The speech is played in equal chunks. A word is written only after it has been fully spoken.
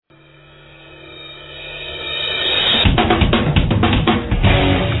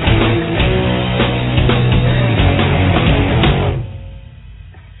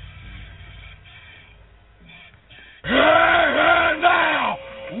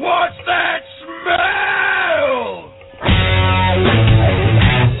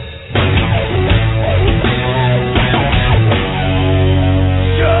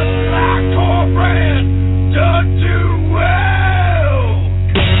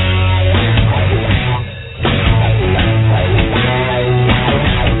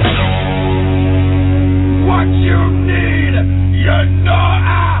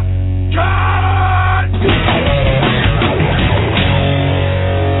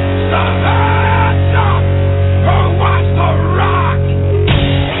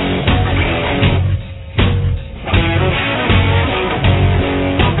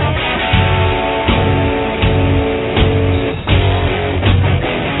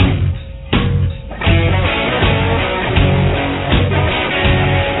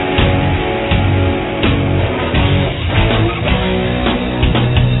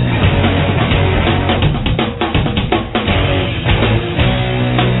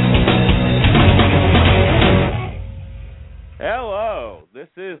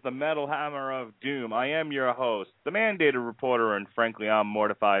is the Metal Hammer of Doom. I am your host, the mandated reporter, and frankly, I'm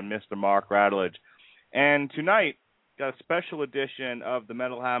mortified, Mr. Mark Radulich. And tonight, got a special edition of the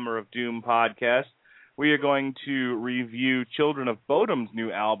Metal Hammer of Doom podcast. We are going to review Children of Bodom's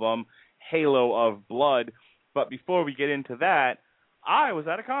new album, Halo of Blood. But before we get into that, I was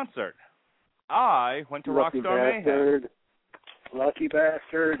at a concert. I went to Rockstar Mayhem. Lucky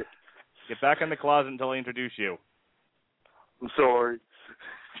bastard. Get back in the closet until I introduce you. I'm sorry.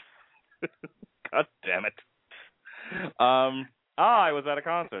 God damn it. I was at a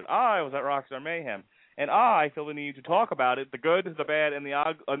concert. I was at Rockstar Mayhem. And I feel the need to talk about it, the good, the bad, and the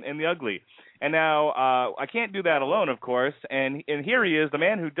ugly. And now, I can't do that alone, of course. And here he is, the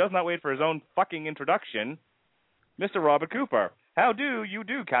man who does not wait for his own fucking introduction, Mr. Robert Cooper. How do you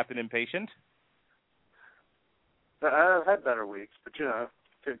do, Captain Impatient? I've had better weeks, but,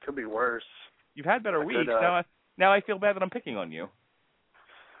 it could be worse. You've had better weeks. Now I feel bad that I'm picking on you.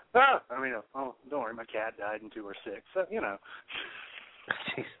 Don't worry, my cat died and 2 or 6, so,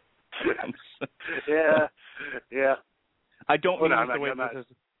 Jeez. Yeah. I don't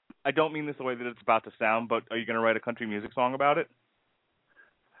mean this the way that it's about to sound, but are you going to write a country music song about it?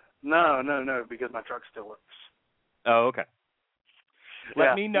 No, because my truck still works. Oh, okay.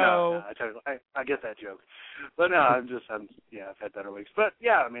 Let me know. No, I get that joke. But no, I've had better weeks. But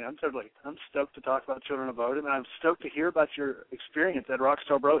yeah, I'm stoked to talk about Children of Bodom, and I'm stoked to hear about your experience at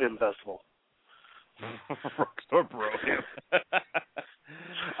Rockstar Brohim Festival. Rockstar Brohim.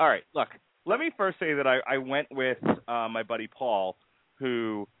 All right, look, let me first say that I went with my buddy Paul,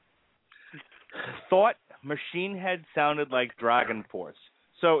 who thought Machine Head sounded like Dragon Force.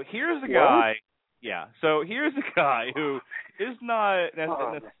 So here's a guy. Yeah, so here's a guy who is not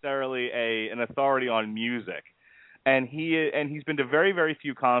necessarily an authority on music, and he's been to very, very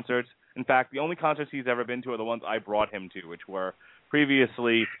few concerts. In fact, the only concerts he's ever been to are the ones I brought him to, which were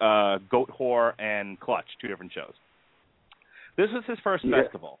previously Goat Whore and Clutch, 2 different shows. This is his first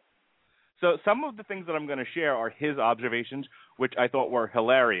festival. So some of the things that I'm going to share are his observations, which I thought were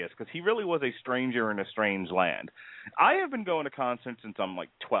hilarious, because he really was a stranger in a strange land. I have been going to concerts since I'm like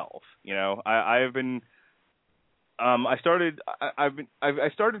 12. I started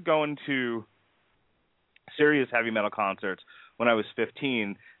going to serious heavy metal concerts when I was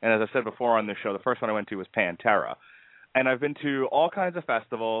 15, and as I said before on this show, the first one I went to was Pantera. And I've been to all kinds of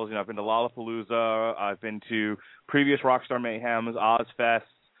festivals. I've been to Lollapalooza. I've been to previous Rockstar Mayhems, Ozfest.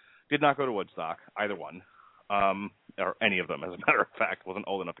 Did not go to Woodstock, either one, or any of them, as a matter of fact. Wasn't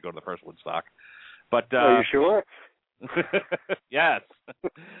old enough to go to the first Woodstock. But are you sure? Yes.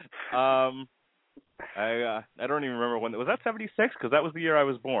 I don't even remember when. Was that 76? Because that was the year I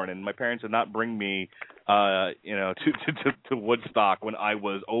was born, and my parents did not bring me, to Woodstock when I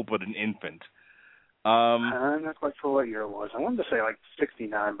was but an infant. I'm not quite sure what year it was. I wanted to say like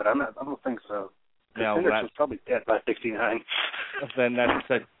 69, but I don't think so. Hendrix was probably dead by 69. Then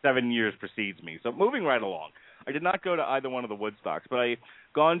that 7 years precedes me. So moving right along, I did not go to either one of the Woodstocks, but I've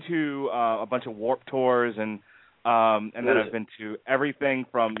gone to a bunch of Warped Tours, and then I've been to everything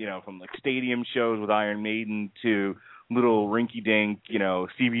from like stadium shows with Iron Maiden to little rinky-dink,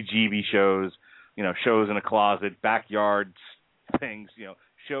 CBGB shows, shows in a closet, backyard things,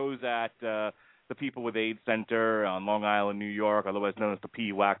 shows at the People with AIDS Center on Long Island, New York, otherwise known as the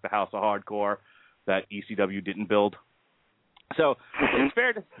PWAC, the House of Hardcore, that ECW didn't build. So it's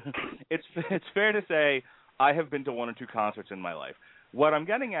fair to say I have been to 1 or 2 concerts in my life. What I'm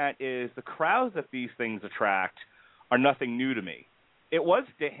getting at is the crowds that these things attract are nothing new to me. It was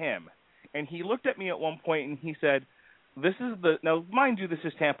to him, and he looked at me at one point and he said, now mind you, this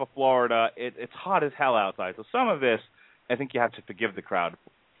is Tampa, Florida. It's hot as hell outside, so some of this I think you have to forgive the crowd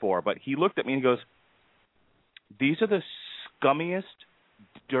for. But he looked at me and he goes, "These are the scummiest,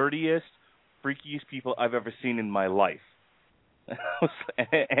 dirtiest, freakiest people I've ever seen in my life."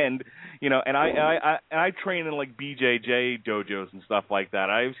 and I train in like BJJ dojos and stuff like that.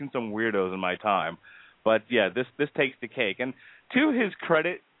 I've seen some weirdos in my time, but yeah, this takes the cake. And to his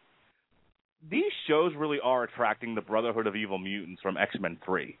credit, these shows really are attracting the Brotherhood of Evil Mutants from X-Men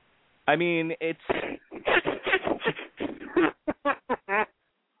 3. I mean, it's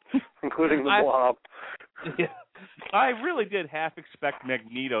including the Blob. Yeah, I really did half expect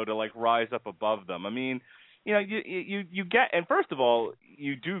Magneto to like rise up above them. I mean, you get, and first of all,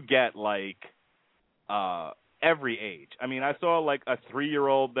 you do get like every age. I mean, I saw like a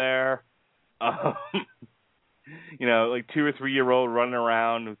 3-year-old there, like 2 or 3-year-old running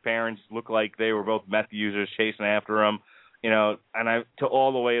around whose parents look like they were both meth users chasing after them, and to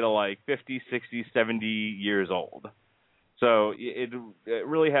all the way to like 50, 60, 70 years old. So it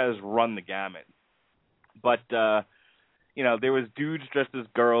really has run the gamut. But there was dudes dressed as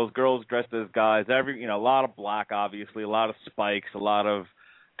girls, girls dressed as guys. A lot of black, obviously, a lot of spikes, a lot of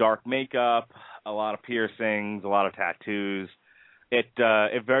dark makeup, a lot of piercings, a lot of tattoos. It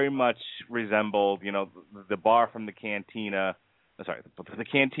very much resembled, the bar from the cantina. Sorry, the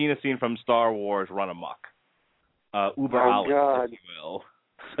cantina scene from Star Wars Run Amok. Uber Alex, if you will.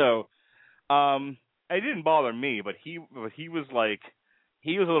 So, it didn't bother me, but he was like,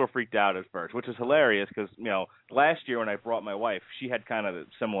 he was a little freaked out at first, which is hilarious because, last year when I brought my wife, she had kind of a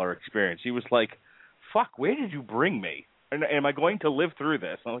similar experience. She was like, "Fuck, where did you bring me? And am I going to live through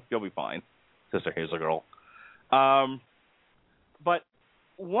this?" I'm like, "You'll be fine, Sister Hazel Girl." But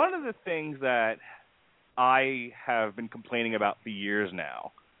one of the things that I have been complaining about for years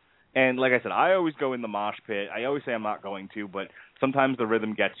now, and like I said, I always go in the mosh pit. I always say I'm not going to, but sometimes the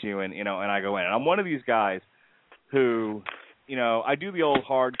rhythm gets you, and and I go in. And I'm one of these guys who, I do the old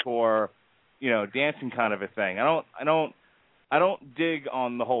hardcore, dancing kind of a thing. I don't dig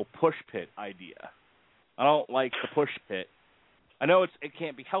on the whole push pit idea. I don't like the push pit. I know it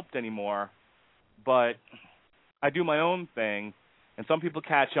can't be helped anymore, but I do my own thing. And some people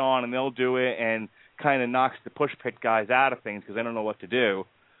catch on and they'll do it and kind of knocks the push pit guys out of things because they don't know what to do.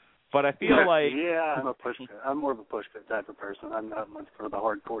 But I feel like I'm more of a push pit type of person. I'm not much for the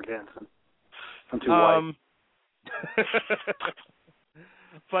hardcore dancing. I'm too white.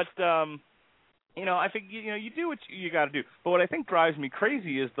 But I think you do what you got to do. But what I think drives me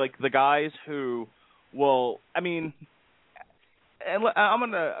crazy is like the guys who will. I mean, and I'm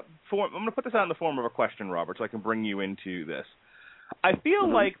gonna put this out in the form of a question, Robert, so I can bring you into this. I feel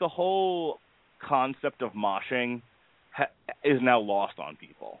like the whole concept of moshing is now lost on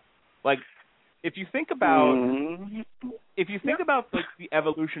people. Like, if you think about like the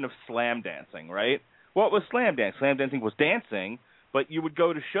evolution of slam dancing, right? What was slam dancing? Slam dancing was dancing, but you would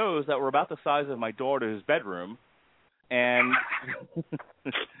go to shows that were about the size of my daughter's bedroom, and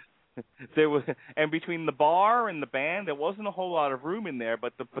and between the bar and the band, there wasn't a whole lot of room in there,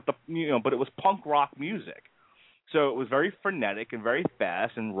 but it was punk rock music. So it was very frenetic and very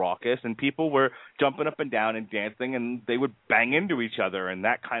fast and raucous, and people were jumping up and down and dancing, and they would bang into each other, and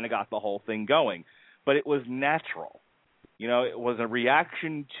that kind of got the whole thing going. But it was natural. It was a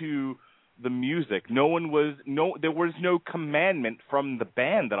reaction to the music. There was no commandment from the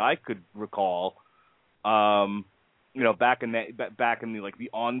band that I could recall. Back in the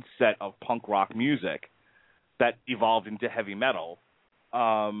onset of punk rock music that evolved into heavy metal.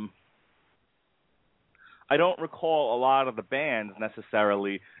 I don't recall a lot of the bands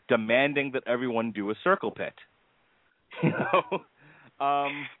necessarily demanding that everyone do a circle pit. It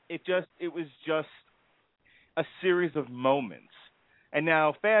was just a series of moments. And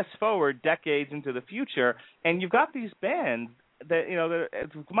now fast forward decades into the future, and you've got these bands that,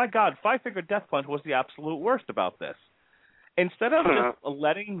 my God, Five Finger Death Punch was the absolute worst about this. Instead of just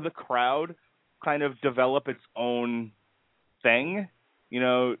letting the crowd kind of develop its own thing,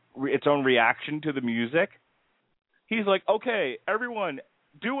 its own reaction to the music, he's like, "Okay, everyone,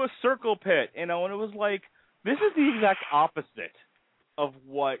 do a circle pit," and it was like, this is the exact opposite of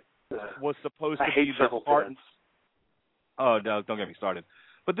what was supposed to be the heart. Oh no, don't get me started.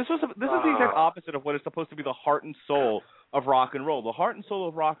 But this is the exact opposite of what is supposed to be the heart and soul of rock and roll. The heart and soul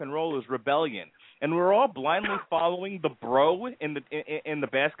of rock and roll is rebellion, and we're all blindly following the bro in the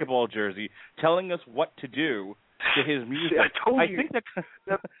basketball jersey, telling us what to do to his music. See, I think that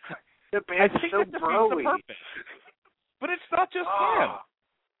band is so broy. But it's not just him.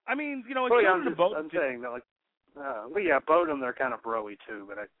 I mean, I'm saying that, Bodum, they're kind of broy too,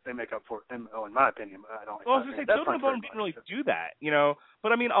 but they make up for it. In my opinion, I don't. Well, I was going to say, Children of Bodom didn't really do that,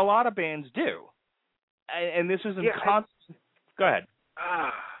 But I mean, a lot of bands do, and this is constant. Go ahead.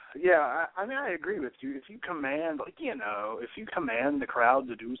 I mean, I agree with you. If you command, if you command the crowd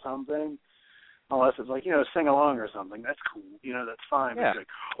to do something, unless it's like, sing along or something, that's cool. That's fine. Yeah. It's like,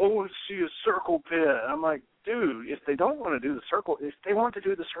 let's see a circle pit. I'm like, dude, if they don't want to do the circle, if they want to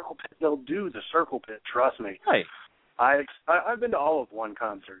do the circle pit, they'll do the circle pit. Trust me. Right. I've been to all of one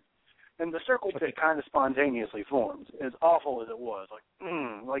concert, and the circle pit kind of spontaneously formed. As awful as it was,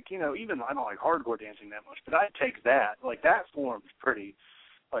 even I don't like hardcore dancing that much, but I'd take that. Like, that formed pretty.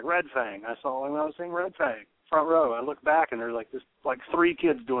 Like Red Fang, I saw when I was seeing Red Fang front row. I look back and there's like 3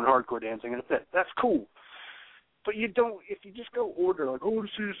 kids doing hardcore dancing in a pit. That's cool. But if you just go order to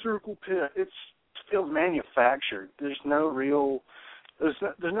see a circle pit, it feels manufactured. There's no real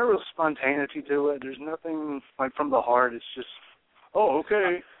spontaneity to it. There's nothing like from the heart. It's just,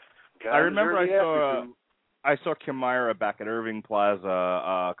 okay. I remember I saw Kimira back at Irving Plaza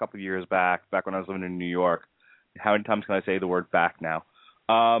a couple of years back when I was living in New York. How many times can I say the word back now?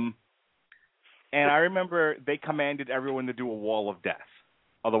 And I remember they commanded everyone to do a wall of death,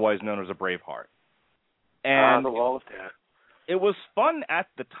 otherwise known as a Braveheart. And the wall of death. it was fun at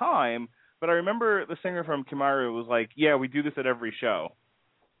the time, but I remember the singer from Kimaru was like, "Yeah, we do this at every show."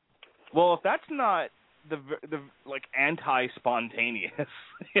 Well, if that's not the like anti-spontaneous,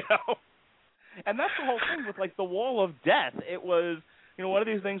 you know, and that's the whole thing with like the wall of death. It was, you know, one of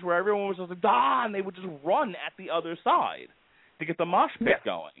these things where everyone was just like, "Ah," and they would just run at the other side to get the mosh pit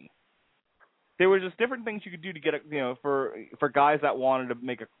going. There were just different things you could do to get, you know, for guys that wanted to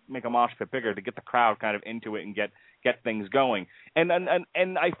make a mosh pit bigger, to get the crowd kind of into it and get things going. And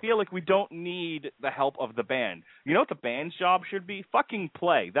I feel like we don't need the help of the band. You know what the band's job should be? Fucking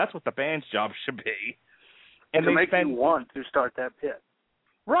play. That's what the band's job should be. And to make you want to start that pit.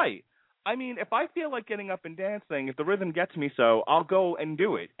 Right. I mean, if I feel like getting up and dancing, if the rhythm gets me so, I'll go and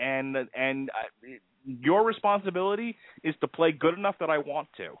do it. And your responsibility is to play good enough that I want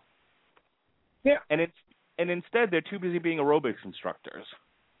to. Yeah. And instead they're too busy being aerobics instructors.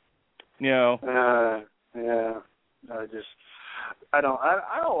 You know. Yeah. I don't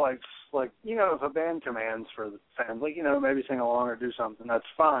like you know, if a band commands for the fans, like, you know, maybe sing along or do something, that's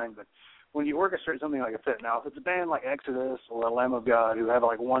fine. But when you orchestrate something like a pit, now if it's a band like Exodus or Lamb of God who have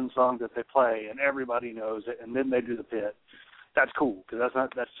like one song that they play and everybody knows it, and then they do the pit, that's cool, because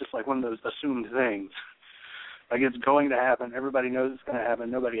that's just like one of those assumed things. Like, it's going to happen. Everybody knows it's going to happen.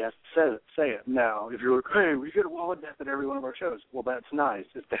 Nobody has to say it. Now, if you're like, hey, we get a wall of death at every one of our shows, well, that's nice.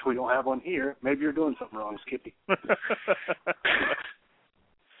 If we don't have one here, maybe you're doing something wrong, Skippy.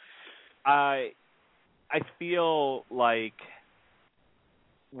 I feel like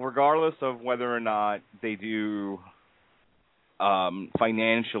regardless of whether or not they do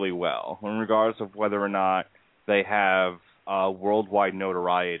financially well, and regardless of whether or not they have worldwide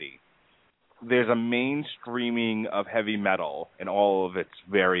notoriety, there's a mainstreaming of heavy metal in all of its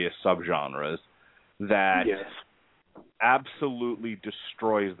various subgenres that absolutely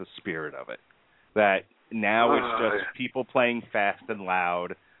destroys the spirit of it. That now it's just people playing fast and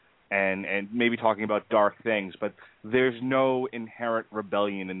loud and maybe talking about dark things, but there's no inherent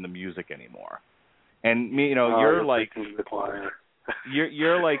rebellion in the music anymore. And me, you know, you're like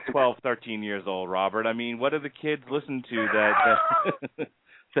you're like 12, 13 years old, Robert. I mean, what do the kids listen to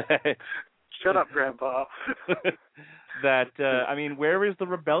that Shut up, Grandpa. I mean, where is the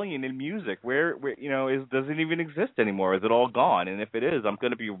rebellion in music? Where you know, does it even exist anymore? Is it all gone? And if it is, I'm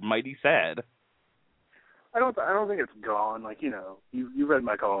going to be mighty sad. I don't think it's gone. Like, you know, you read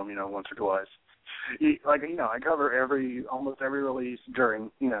my column, you know, once or twice. I cover almost every release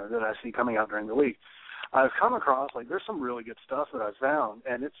during, you know, that I see coming out during the week. I've come across, like, there's some really good stuff that I've found,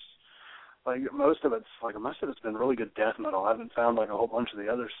 and it's like most of it's been really good death metal. I haven't found like a whole bunch of the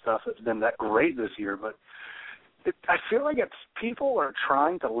other stuff that's been that great this year, but I feel like people are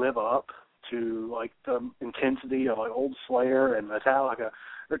trying to live up to like the intensity of like old Slayer and Metallica.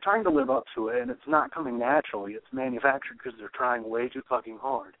 They're trying to live up to it, and it's not coming naturally. It's manufactured because they're trying way too fucking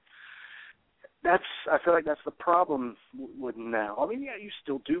hard. I feel like that's the problem with now. I mean, yeah, you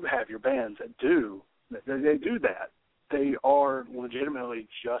still do have your bands that do. They do that. They are legitimately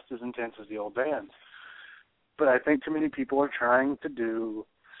just as intense as the old bands. But I think too many people are trying to do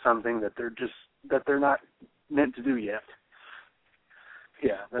something that they're not meant to do yet.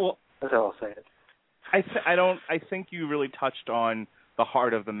 Yeah, that's how I'll say it. I think you really touched on the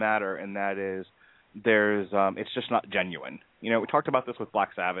heart of the matter, and that is it's just not genuine. You know, we talked about this with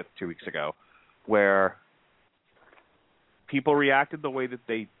Black Sabbath 2 weeks ago, where people reacted the way that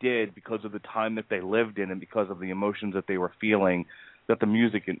they did because of the time that they lived in and because of the emotions that they were feeling that the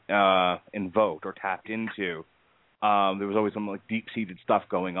music invoked or tapped into. There was always some like deep-seated stuff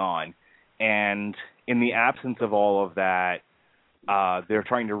going on. And in the absence of all of that, they're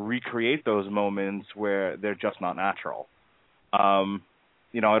trying to recreate those moments where they're just not natural.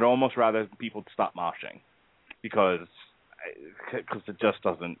 You know, I'd almost rather people stop moshing because it just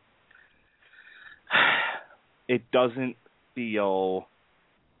doesn't feel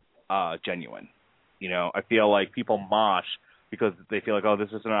genuine. You know, I feel like people mosh because they feel like, oh, this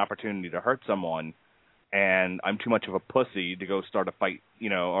is an opportunity to hurt someone, and I'm too much of a pussy to go start a fight. You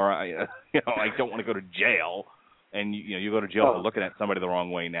know, or I don't want to go to jail, and you go to jail for looking at somebody the wrong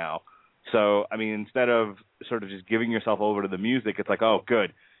way now. So I mean, instead of sort of just giving yourself over to the music, it's like, oh,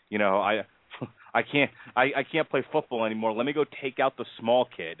 good. You know, I can't play football anymore. Let me go take out the small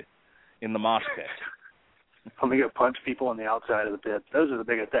kid in the mosh pit. Let me go punch people on the outside of the pit. Those are the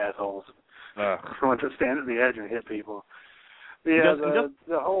biggest assholes. I want to stand at the edge and hit people. Yeah,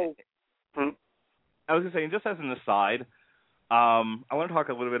 the whole... I was going to say, just as an aside, I want to talk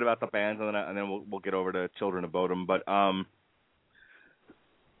a little bit about the bands, and then we'll get over to Children of Bodom. But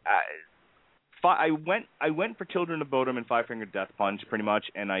I went for Children of Bodom and Five Finger Death Punch pretty much,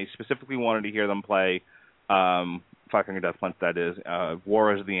 and I specifically wanted to hear them play Five Finger Death Punch. That is,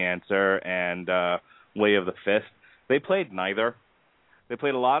 War is the Answer and Way of the Fist. They played neither. They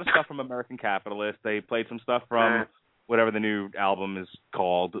played a lot of stuff from American Capitalist. They played some stuff from whatever the new album is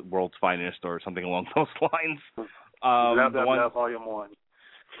called, World's Finest or something along those lines. Volume 1.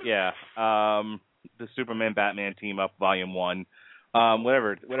 Yeah. The Superman Batman Team Up Volume 1.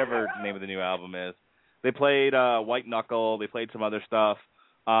 Whatever the name of the new album is. They played White Knuckle. They played some other stuff.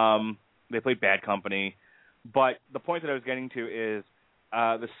 They played Bad Company. But the point that I was getting to is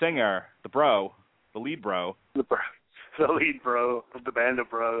the singer, the lead bro. The lead bro of the Band of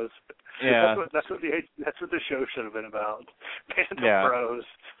Bros. Yeah. That's what the show should have been about. Band of Bros.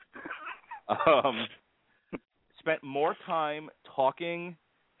 Spent more time talking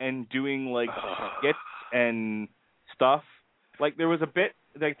and doing like skits and stuff. Like there was a bit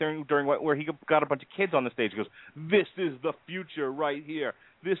like during where he got a bunch of kids on the stage. He goes, "This is the future right here.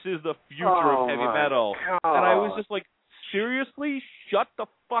 This is the future of heavy metal." God. And I was just like, seriously, shut the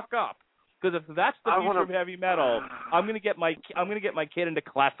fuck up. Because if that's the future of heavy metal, I'm gonna get my kid into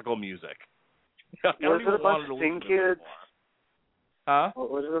classical music. Was it a bunch of sing kids? Huh?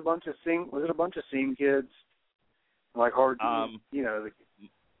 Was it a bunch of sing kids? Like hard,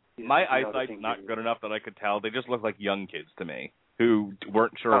 my eyesight's not good enough that I could tell. They just look like young kids to me who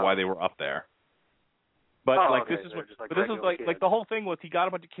weren't sure why they were up there. But this is the whole thing was he got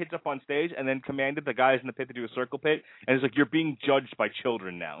a bunch of kids up on stage and then commanded the guys in the pit to do a circle pit, and it's like, you're being judged by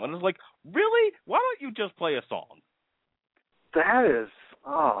children now. And I was like, really? Why don't you just play a song? That is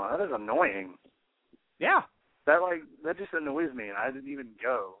annoying. Yeah. That just annoys me, and I didn't even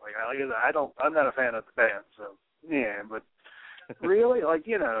go. I'm not a fan of the band, so yeah. But really,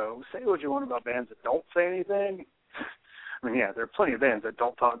 say what you want about bands that don't say anything. I mean, yeah, there are plenty of bands that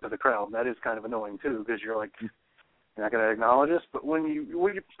don't talk to the crowd. And that is kind of annoying too, because you're like, you're not going to acknowledge us. But when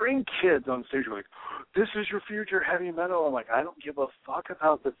you bring kids on stage, you're like, this is your future heavy metal. I'm like, I don't give a fuck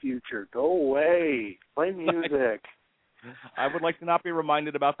about the future. Go away. Play music. I would like to not be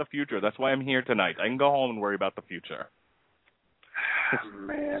reminded about the future. That's why I'm here tonight. I can go home and worry about the future.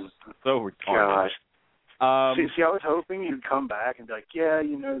 Man. So retarded. Gosh. See, I was hoping you'd come back and be like, yeah,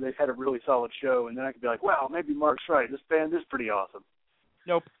 they've had a really solid show, and then I could be like, wow, maybe Mark's right. This band is pretty awesome.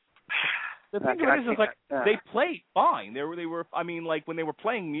 Nope. The thing is they played fine. They were. I mean, like when they were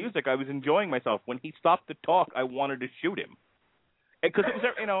playing music, I was enjoying myself. When he stopped to talk, I wanted to shoot him, because it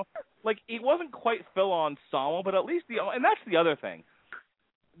was, like it wasn't quite Phil Anselmo, but at least and that's the other thing.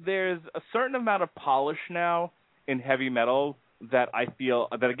 There's a certain amount of polish now in heavy metal that I feel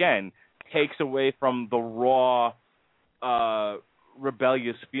that again takes away from the raw,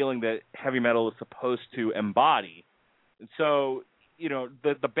 rebellious feeling that heavy metal is supposed to embody. So,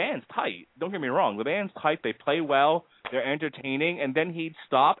 the band's tight. Don't get me wrong. The band's tight. They play well. They're entertaining. And then he'd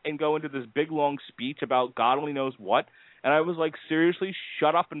stop and go into this big, long speech about God only knows what. And I was like, seriously,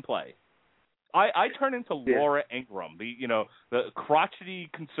 shut up and play. I turn into Laura Ingraham, the crotchety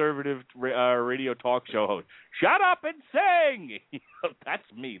conservative radio talk show host. Shut up and sing. That's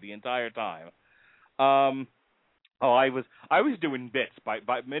me the entire time. I was doing bits by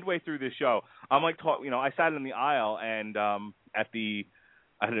midway through this show. I'm like, I sat in the aisle and at the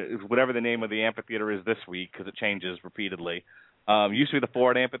whatever the name of the amphitheater is this week because it changes repeatedly. Used to be the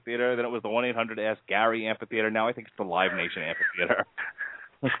Ford Amphitheater, then it was the 1-800 Ask Gary Amphitheater. Now I think it's the Live Nation Amphitheater.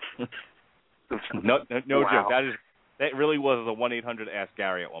 No wow. joke. That really was the 1-800 Ask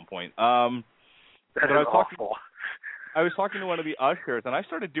Gary at one point. That is awful. I was talking to one of the ushers, and I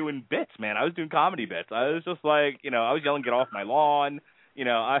started doing bits, man. I was doing comedy bits. I was just like, I was yelling, "Get off my lawn!"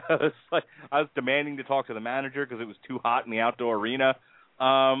 I was demanding to talk to the manager because it was too hot in the outdoor arena.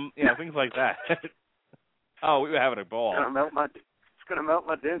 Things like that. Oh, we were having a ball. It's gonna melt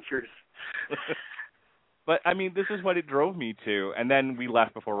my dentures. But, I mean, this is what it drove me to. And then we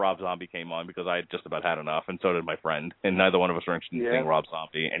left before Rob Zombie came on because I had just about had enough, and so did my friend. And neither one of us were interested in seeing Rob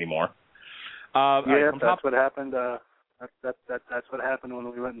Zombie anymore. That's what happened. That's what happened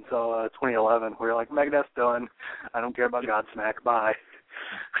when we went and saw 2011. We were like, Megadeth's done. I don't care about Godsmack. Bye.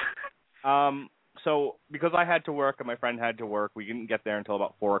 So because I had to work and my friend had to work, we didn't get there until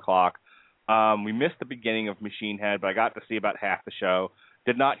about 4 o'clock. We missed the beginning of Machine Head, but I got to see about half the show.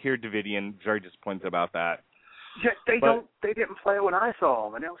 Did not hear Davidian. Very disappointed about that. Yeah, they didn't play it when I saw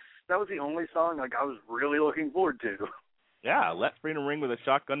them, and that was the only song I was really looking forward to. Yeah, Let Freedom Ring with a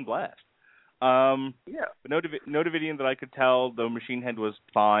Shotgun Blast. But no Davidian that I could tell. The Machine Head was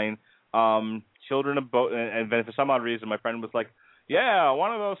fine. Children of Bodom, and then for some odd reason, my friend was like, "Yeah,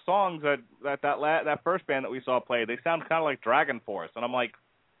 one of those songs that first band that we saw play. They sound kind of like Dragon Force," and I'm like,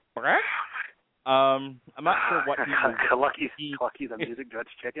 "What?" I'm not sure what he was. Clucky the Music Judge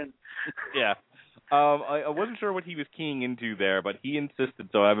Chicken. Yeah. I wasn't sure what he was keying into there, but he insisted,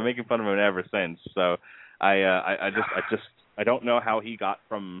 so I've been making fun of him ever since. So I don't know how he got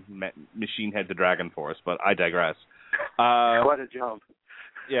from Machine Head to Dragon Force, but I digress. What a jump.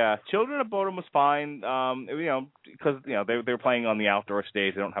 Yeah, Children of Bodom was fine. Because they were playing on the outdoor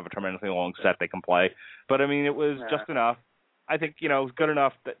stage. They don't have a tremendously long set they can play, but I mean it was just enough. I think it was good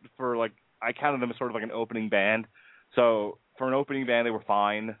enough that for like I counted them as sort of like an opening band. So for an opening band, they were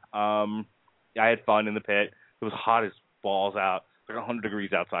fine. I had fun in the pit. It was hot as balls out, like 100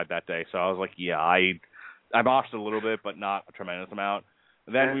 degrees outside that day. So I was like, yeah, I moshed a little bit, but not a tremendous amount.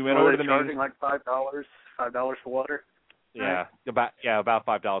 Then we went over to the charging like $5 for water. Yeah, right? about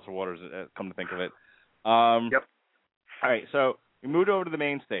 $5 for water. Come to think of it. Yep. All right, so we moved over to the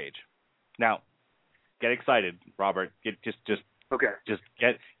main stage. Now, get excited, Robert. Okay. Just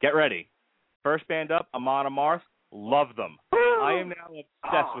get ready. First band up, Amon Amarth. Love them. I am now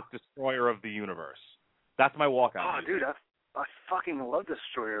obsessed with Destroyer of the Universe. That's my walkout. Dude, I fucking love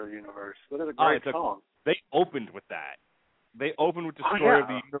Destroyer of the Universe. What is a great song. They opened with that. They opened with Destroyer of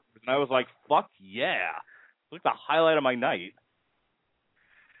the Universe, and I was like, fuck yeah. It's like the highlight of my night.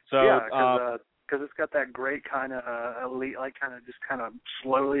 So because it's got that great kind of kind of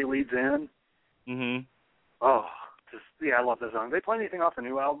slowly leads in. Mhm. Oh, I love this song. They play anything off the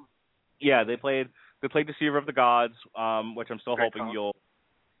new album? Yeah, they played Deceiver of the Gods, which I'm still hoping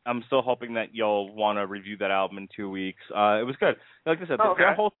that you'll want to review that album in 2 weeks. It was good. Like I said,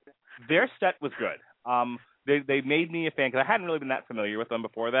 their set was good. They made me a fan because I hadn't really been that familiar with them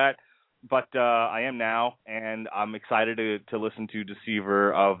before that. But I am now, and I'm excited to listen to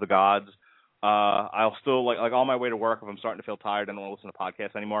Deceiver of the Gods. I'll still like on my way to work if I'm starting to feel tired and don't want to listen to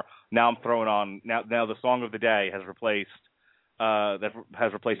podcasts anymore. Now I'm throwing on now the song of the day has replaced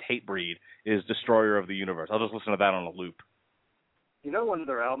Hatebreed is Destroyer of the Universe. I'll just listen to that on a loop. One of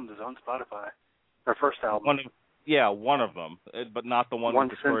their albums is on Spotify. Their first album. One of them, but not the one. One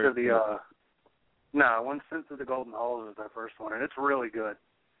Sense of the One Sense of the Golden Halls is their first one, and it's really good.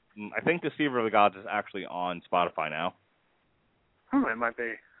 I think Deceiver of the Gods is actually on Spotify now. It might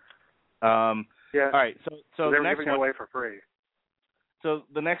be. Yeah. All right. So they're the next giving it away for free. So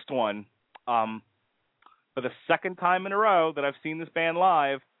the next one, for the second time in a row that I've seen this band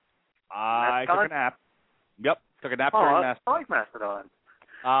live, I took a nap. Yep, took a nap during Mastodon. I like Mastodon.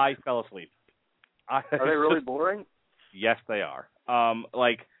 I fell asleep. Are they really boring? Yes, they are.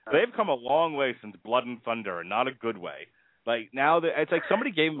 They've come a long way since Blood and Thunder, and not a good way. Like now, it's like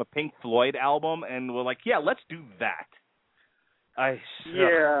somebody gave them a Pink Floyd album, and we're like, yeah, let's do that. I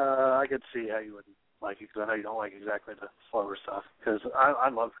could see how you wouldn't like it, because I know you don't like exactly the slower stuff. Because I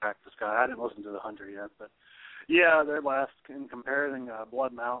love Cactus Sky. I didn't listen to the Hunter yet, but yeah, their last in comparing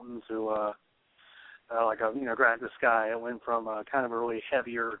Blood Mountains to Cactus Sky, it went from kind of a really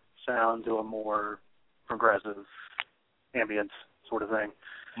heavier sound to a more progressive ambient sort of thing.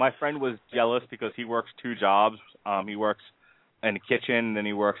 My friend was jealous because he works 2 jobs. He works in the kitchen, then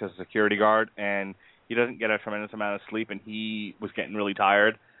he works as a security guard, and he doesn't get a tremendous amount of sleep, and he was getting really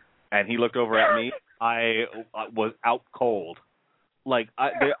tired. And he looked over at me. I was out cold. Like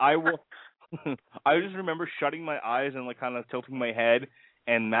I just remember shutting my eyes and kind of tilting my head,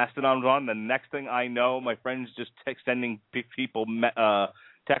 and Mastodon was on. The next thing I know, my friend's just sending people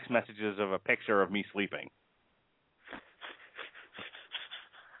text messages of a picture of me sleeping.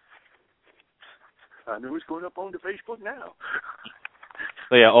 I know it's going up on the Facebook now.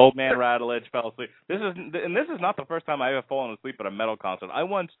 So yeah, Old Man Rattledge fell asleep. This is not the first time I have fallen asleep at a metal concert. I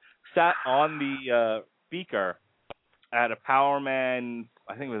once sat on the speaker at a Powerman.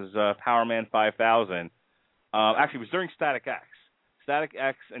 I think it was Powerman 5000. Actually, it was during Static X. Static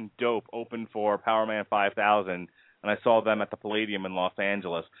X and Dope opened for Powerman 5000, and I saw them at the Palladium in Los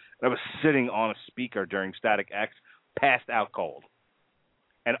Angeles. And I was sitting on a speaker during Static X, passed out cold,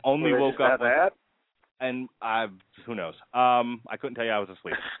 and only woke up. And who knows? I couldn't tell you I was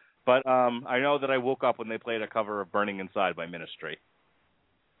asleep. But I know that I woke up when they played a cover of Burning Inside by Ministry.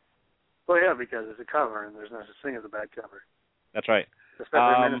 Well, yeah, because it's a cover, and there's no such thing as a bad cover. That's right. Especially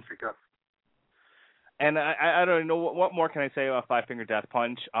a Ministry cover. And I don't know, what more can I say about Five Finger Death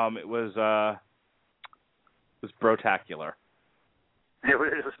Punch? It was brotacular. It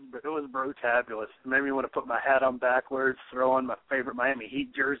was brotabulous. It made me want to put my hat on backwards, throw on my favorite Miami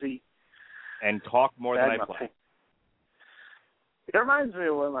Heat jersey. And talk more than I play. It reminds me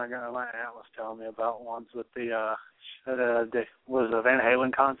of what my aunt was telling me about once with was a Van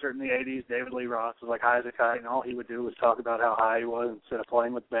Halen concert in the 80s. David Lee Roth was like high as a kite, and all he would do was talk about how high he was instead of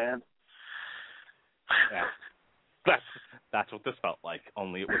playing with the band. Yeah. That's what this felt like,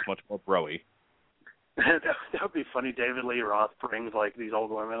 only it was much more bro-y. That would be funny. David Lee Roth brings like these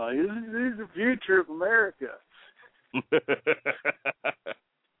old women like, this is the future of America. It's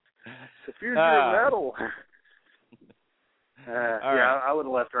the future of metal. Right. I would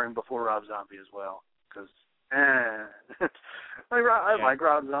have left during before Rob Zombie as well, because I like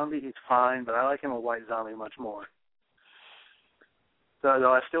Rob Zombie. He's fine, but I like him with White Zombie much more. So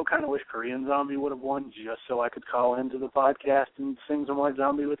though I still kind of wish Korean Zombie would have won, just so I could call into the podcast and sing some White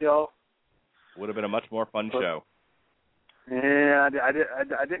Zombie with y'all. Would have been a much more fun show. Yeah,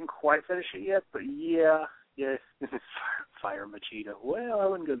 I didn't quite finish it yet, but yeah. Fire Machida. Well, I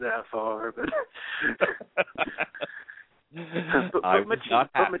wouldn't go that far, but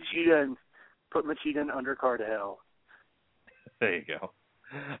put Machida in Undercard to hell. There you go.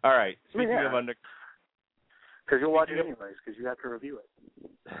 All right. Speaking of Undercard. Because you'll watch it anyways, because you have to review it.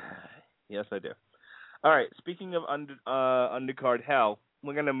 Yes, I do. All right. Speaking of Undercard hell,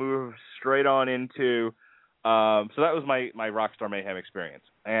 we're going to move straight on into so that was my Rockstar Mayhem experience.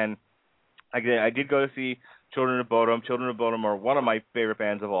 And I did go to see Children of Bodom. Children of Bodom are one of my favorite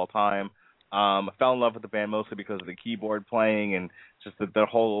bands of all time. I fell in love with the band mostly because of the keyboard playing and just their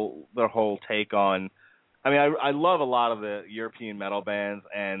whole take on. I mean, I love a lot of the European metal bands,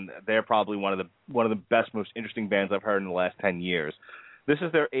 and they're probably one of the best, most interesting bands I've heard in the last 10 years. This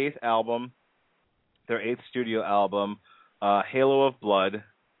is their 8th album, their 8th studio album, Halo of Blood,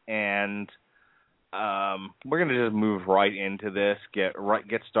 and we're gonna just move right into this, get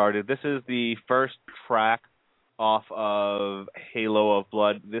started. This is the first track off of Halo of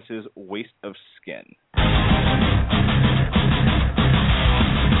Blood. This is Waste of Skin.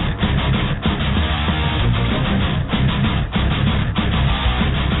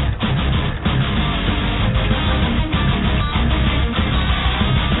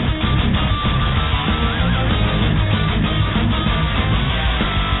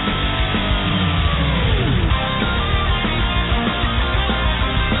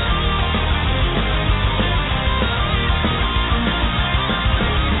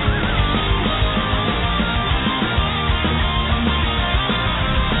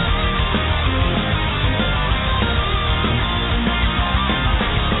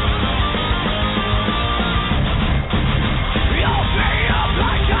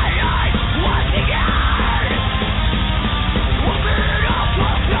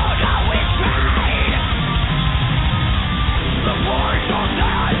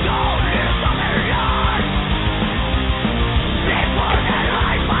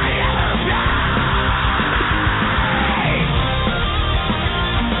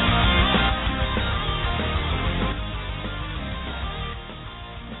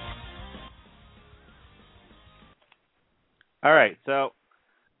 All right, so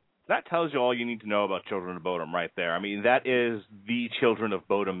that tells you all you need to know about Children of Bodom right there. I mean, that is the Children of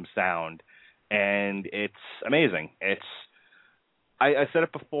Bodom sound, and it's amazing. I said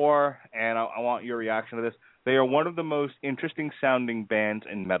it before, and I want your reaction to this. They are one of the most interesting sounding bands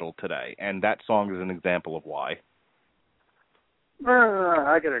in metal today, and that song is an example of why.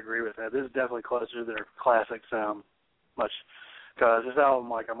 I can agree with that. This is definitely closer to their classic sound, much. Because this album,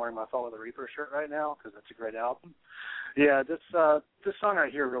 like, I'm wearing my Follow the Reaper shirt right now because it's a great album. Yeah, this song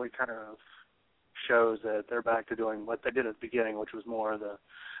right here really kind of shows that they're back to doing what they did at the beginning, which was more of the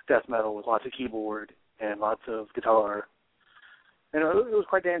death metal with lots of keyboard and lots of guitar. And it was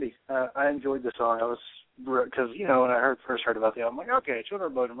quite dandy. I enjoyed the song. I was, because, you know, when I first heard about the album, I'm like, okay,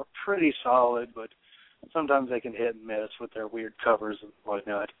 Children of Bodom are pretty solid, but sometimes they can hit and miss with their weird covers and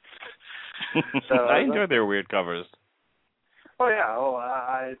whatnot. So I enjoy their weird covers. Oh yeah,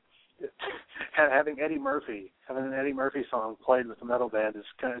 I having an Eddie Murphy song played with a metal band is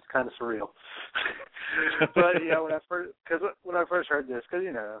kind of surreal. But yeah, when I first heard this, because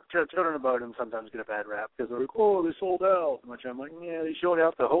you know, Children of Bodom sometimes get a bad rap because they're like, oh, they sold out, which I'm like, yeah, they sold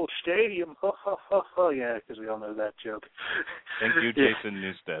out the whole stadium. Yeah, because we all know that joke. Thank you, Jason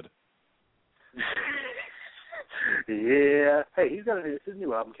Newsted. Yeah, hey, his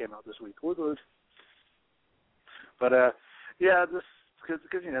new album came out this week. But yeah, this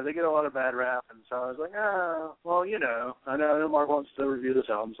because you know they get a lot of bad rap, and so I was like, well, you know, I know Mark wants to review this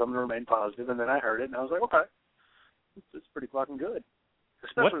album, so I'm gonna remain positive. And then I heard it, and I was like, okay, it's pretty fucking good,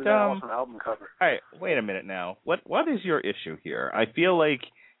 especially with that awesome album cover. All right, wait a minute now. What is your issue here? I feel like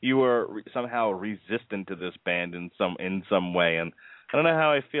you were somehow resistant to this band in some way, and I don't know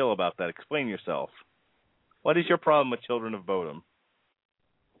how I feel about that. Explain yourself. What is your problem with Children of Bodom?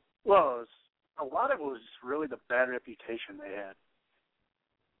 Well, a lot of it was really the bad reputation they had.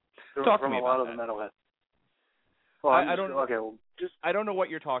 Talk from to me a lot about of the that. metalhead. Well, I don't. Okay, well, I don't know what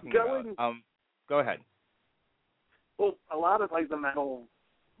you're talking about. Go ahead. Well, a lot of like the metal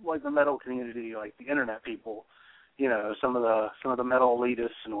like the metal community, like the internet people, you know, some of the metal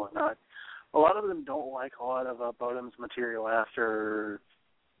elitists and whatnot, a lot of them don't like a lot of Bodom's material after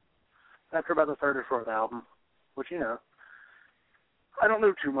about the third or fourth album, which, you know, I don't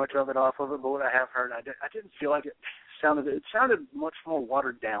know too much of it off of it, but what I have heard, I didn't feel like it sounded much more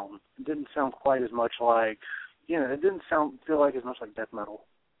watered down. It didn't sound quite as much like, you know, it didn't feel like as much like death metal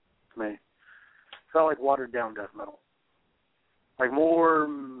to me. It felt like watered down death metal. Like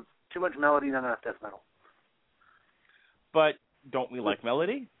too much melody, not enough death metal. But don't we like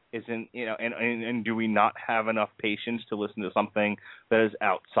melody? Isn't, you know, and do we not have enough patience to listen to something that is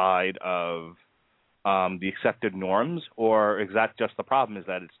outside of the accepted norms, or is that just the problem, is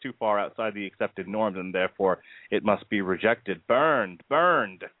that it's too far outside the accepted norms and therefore it must be rejected? Burned,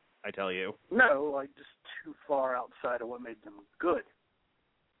 I tell you. No, like just too far outside of what made them good.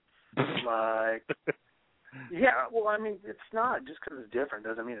 Like, yeah, well, I mean, it's not, just because it's different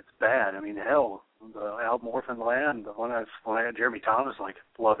doesn't mean it's bad. I mean, hell, the album Orphan Land, the one I had Jeremy Thomas, like,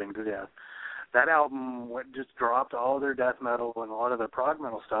 loving to death. That album just dropped all their death metal and a lot of their prog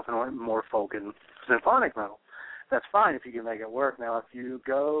metal stuff and went more folk and symphonic metal. That's fine if you can make it work. Now, if you're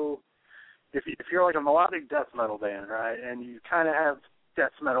like a melodic death metal band, right, and you kind of have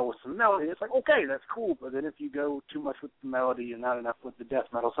death metal with some melody, it's like, okay, that's cool. But then if you go too much with the melody and not enough with the death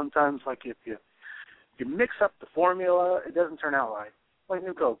metal, sometimes, like, if you mix up the formula, it doesn't turn out right. Like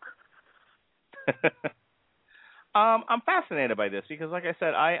New Coke. I'm fascinated by this because, like I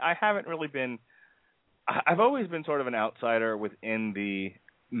said, I haven't really been. I've always been sort of an outsider within the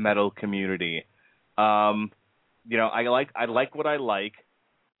metal community. You know, I like what I like.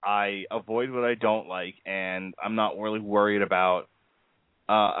 I avoid what I don't like, and I'm not really worried about.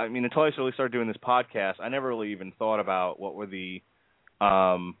 I mean, until I really started doing this podcast, I never really even thought about what were the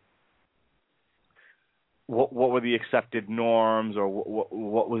what were the accepted norms, or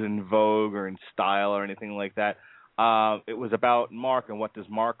what was in vogue or in style or anything like that. It was about Mark and what does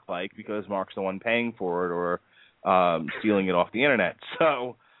Mark like, because Mark's the one paying for it or stealing it off the internet.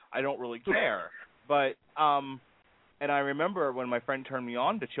 So I don't really care. But and I remember when my friend turned me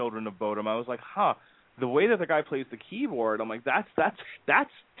on to Children of Bodom, I was like, the way that the guy plays the keyboard, I'm like, that's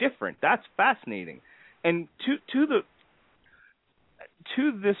different. That's fascinating. And to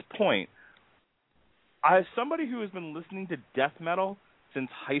this point, as somebody who has been listening to death metal since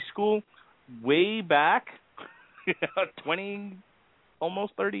high school, way back, 20,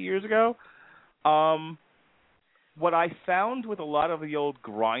 almost 30 years ago, what I found with a lot of the old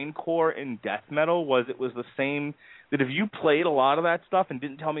grindcore and death metal was it was the same, that if you played a lot of that stuff and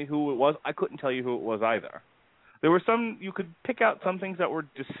didn't tell me who it was, I couldn't tell you who it was either. There were some, you could pick out some things that were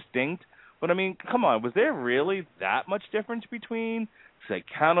distinct, but I mean, come on, was there really that much difference between, say,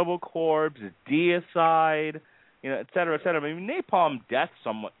 Cannibal Corpse, Deicide, et cetera, et cetera? I mean, Napalm Death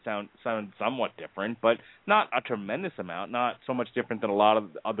sounded somewhat different, but not a tremendous amount, not so much different than a lot of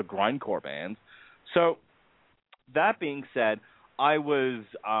other grindcore bands. So, that being said, I was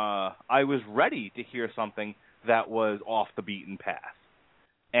ready to hear something that was off the beaten path.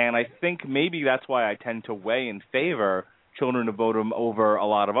 And I think maybe that's why I tend to weigh in favor Children of Bodom over a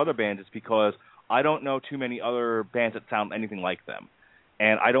lot of other bands. It's because I don't know too many other bands that sound anything like them.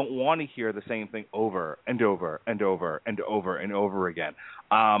 And I don't want to hear the same thing over and over and over and over and over again.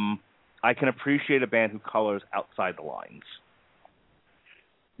 I can appreciate a band who colors outside the lines.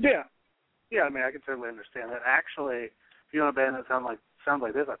 Yeah. Yeah, I mean, I can certainly understand that. Actually, if you want a band that sounds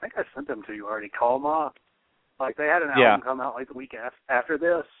like this, I think I sent them to you already, Kalma. Like, they had an album come out like the week after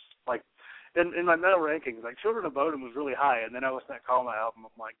this. Like, in my metal rankings, like, Children of Bodom was really high, and then I listened to that Kalma album.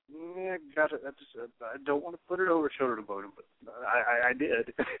 I'm like, gotcha, I don't want to put it over Children of Bodom, but I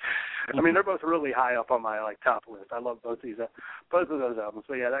did. I mean, they're both really high up on my, like, top list. I love both of those albums.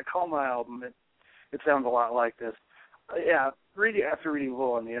 But, yeah, that Kalma album, it sounds a lot like this. Yeah, after reading a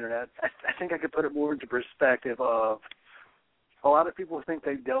little on the internet, I think I could put it more into perspective of a lot of people think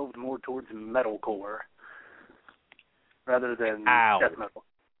they delved more towards metalcore rather than death metal.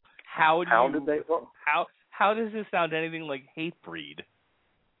 How does this sound anything like Hatebreed?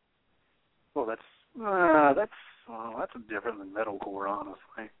 Well, that's different than metalcore,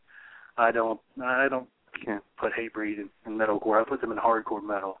 honestly. I can't put Hatebreed in metalcore. I put them in hardcore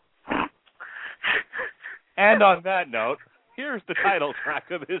metal. And on that note, here's the title track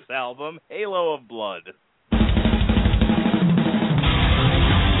of this album, Halo of Blood.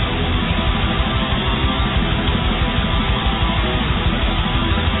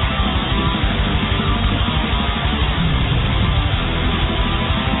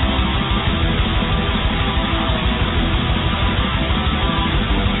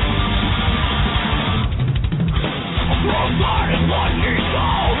 From God and what he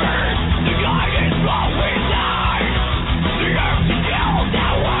told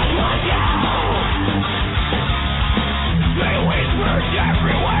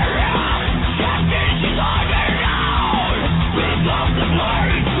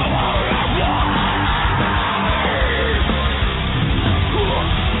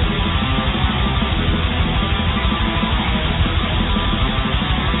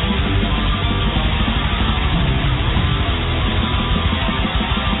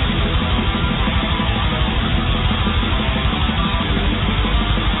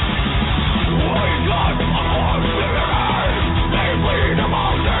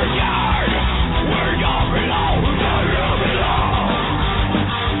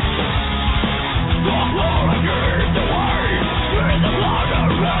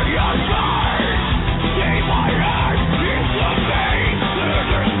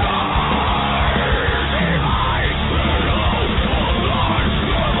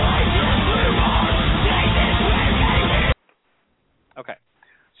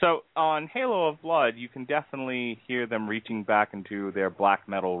on Halo of Blood, you can definitely hear them reaching back into their black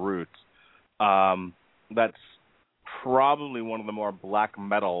metal roots. That's probably one of the more black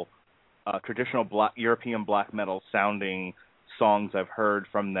metal, traditional European black metal sounding songs I've heard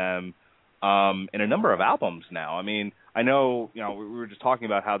from them in a number of albums now. I mean, I know, we were just talking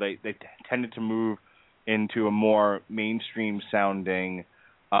about how they tended to move into a more mainstream sounding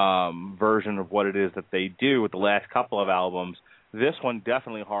version of what it is that they do with the last couple of albums. This one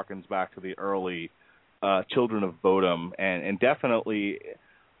definitely harkens back to the early Children of Bodom, and definitely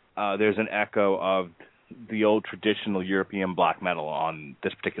there's an echo of the old traditional European black metal on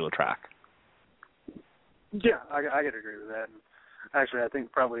this particular track. Yeah, I could agree with that. Actually, I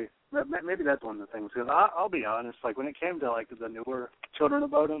think probably maybe that's one of the things, because I'll be honest, like when it came to like the newer Children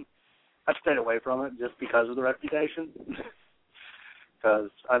of Bodom, I've stayed away from it just because of the reputation. Because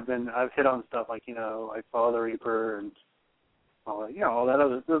I've hit on stuff like like Follow the Reaper and all that, all that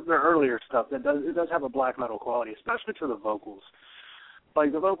other the earlier stuff that does have a black metal quality, especially to the vocals.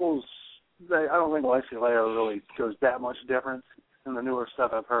 Like the vocals, I don't think Alexi Laiho really goes that much different in the newer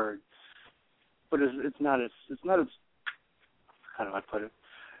stuff I've heard. But it's not as how do I put it?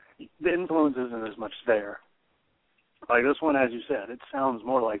 The influence isn't as much there. Like this one, as you said, it sounds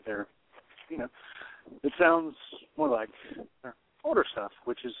more like it sounds more like their older stuff,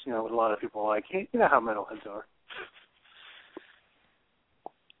 which is, what a lot of people like. You know how metalheads are.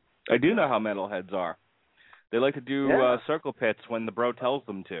 I do know how metalheads are. They like to do circle pits when the bro tells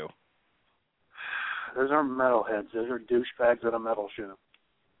them to. Those aren't metalheads. Those are douchebags at a metal show.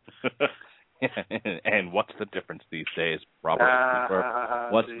 And what's the difference these days, Robert?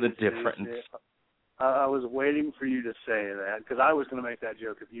 What's the difference? I was waiting for you to say that, because I was going to make that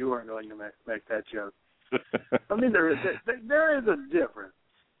joke if you weren't going to make that joke. I mean, there is a difference.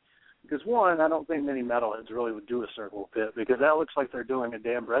 Because, one, I don't think many metalheads really would do a circle pit, because that looks like they're doing a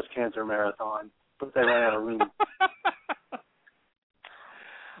damn breast cancer marathon, but they ran out of room.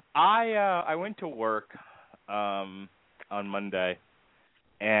 I went to work on Monday,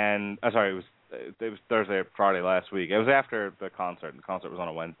 and it was Thursday or Friday last week. It was after the concert. The concert was on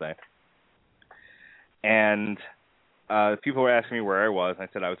a Wednesday, and people were asking me where I was. And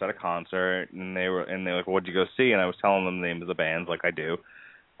I said I was at a concert, and they were like, "What'd you go see?" And I was telling them the name of the bands, like I do,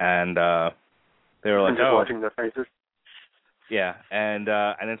 and they were like, just watching their faces. Yeah, and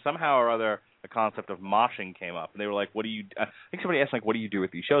then somehow or other, the concept of moshing came up, and they were like, "What do you?" I think somebody asked, like, "What do you do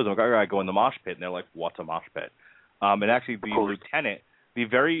with these shows?" I'm like, "I go in the mosh pit," and they're like, "What's a mosh pit?" And actually, the lieutenant, the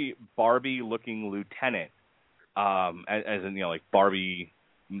very Barbie-looking lieutenant, as in like Barbie,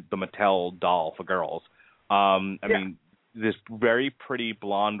 the Mattel doll for girls. I mean, this very pretty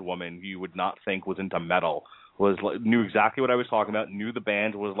blonde woman you would not think was into metal knew exactly what I was talking about. Knew the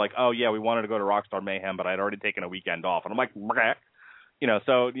band, was like, "Oh yeah, we wanted to go to Rockstar Mayhem, but I'd already taken a weekend off," and I'm like, "Bleh."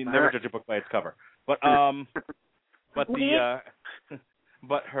 So you never judge a book by its cover. But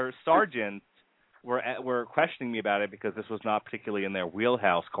but her sergeants were questioning me about it because this was not particularly in their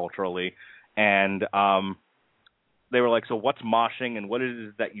wheelhouse culturally, and they were like, "So what's moshing, and what is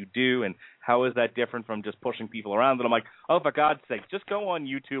it that you do, and how is that different from just pushing people around?" And I'm like, "Oh, for God's sake, just go on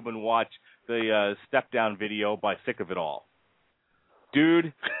YouTube and watch the step down video by Sick of It All,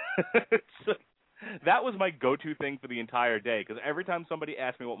 dude." That was my go-to thing for the entire day, because every time somebody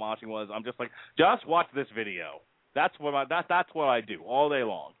asked me what moshing was, I'm just like, just watch this video. That's what I do all day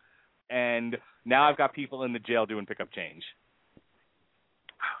long. And now I've got people in the jail doing pickup change.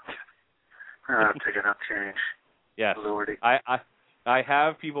 Picking up change. Yes. Lordy. I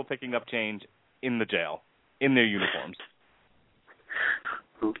have people picking up change in the jail, in their uniforms.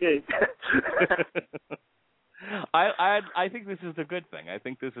 Okay. I think this is a good thing. I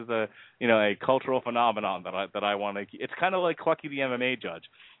think this is a cultural phenomenon that I want to. It's kind of like Clucky the MMA judge.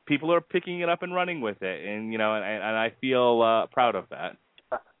 People are picking it up and running with it, and and I feel proud of that.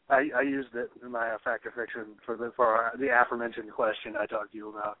 I used it in my fact or fiction for the aforementioned question I talked to you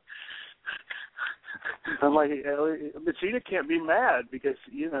about. I'm like, Machida can't be mad because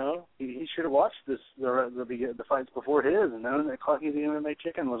he should have watched the fights before his and known that Clucky the MMA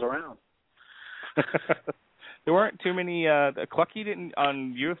chicken was around. There weren't too many. Clucky didn't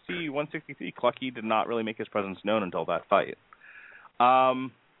on UFC 163. Clucky did not really make his presence known until that fight. All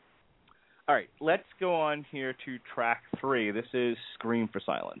right, let's go on here to track 3. This is "Scream for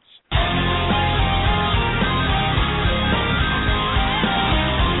Silence."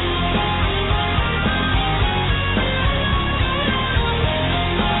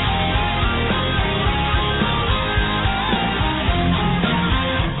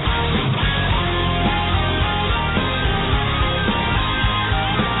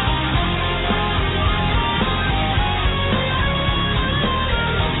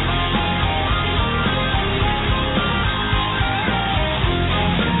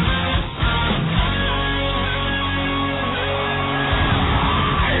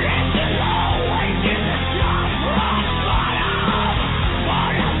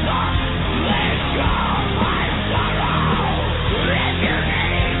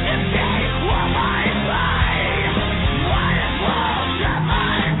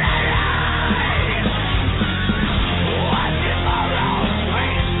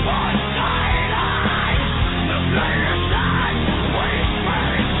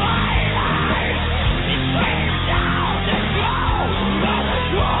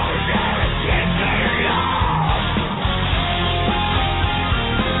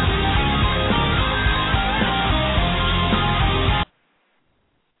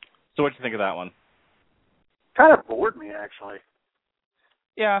 that one? Kind of bored me, actually.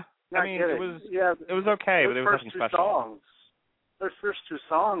 Yeah, Not I mean, kidding. it was okay, but there was nothing special. Those first two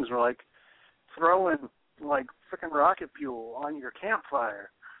songs were like throwing like freaking rocket fuel on your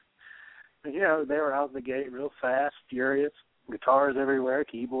campfire. And, you know, they were out the gate real fast, furious, guitars everywhere,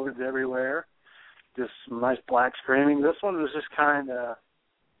 keyboards everywhere, just some nice black screaming. This one was just kind of,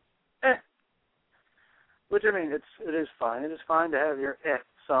 Which, I mean, it is fine. It is fine to have your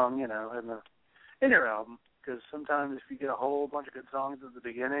song, you know, in your album, because sometimes if you get a whole bunch of good songs at the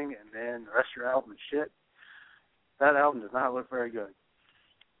beginning and then the rest of your album is shit, that album does not look very good.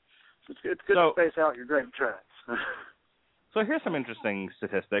 So it's good to space out your great tracks. So here's some interesting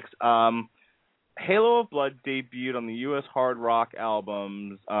statistics. Halo of Blood debuted on the U.S. hard rock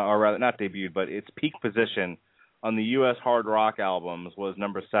albums, or rather not debuted, but its peak position on the U.S. hard rock albums was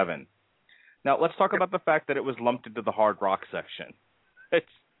number 7. Now let's talk about the fact that it was lumped into the hard rock section. It's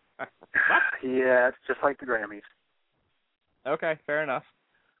yeah, it's just like the Grammys. Okay, fair enough.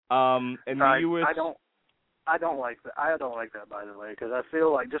 And the U.S. I don't like that. I don't like that, by the way, because I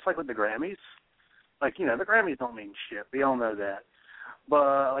feel like just like with the Grammys, like, you know, the Grammys don't mean shit. We all know that.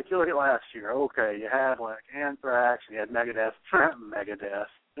 But like you look at last year, okay, you had like Anthrax, you had Megadeth. Megadeth,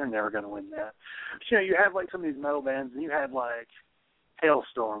 they're never going to win that. But, you know, you have like some of these metal bands, and you had like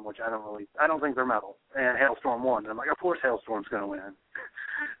Hailstorm, which I don't think they're metal, and Hailstorm won. And I'm like, of course Hailstorm's going to win.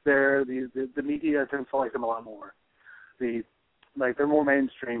 The media tends to like them a lot more. They're more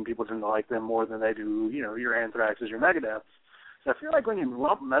mainstream. People tend to like them more than they do, you know, your Anthraxes, your Megadeths. So I feel like when you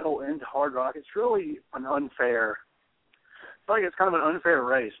lump metal into hard rock, it's really an unfair. I feel like it's kind of an unfair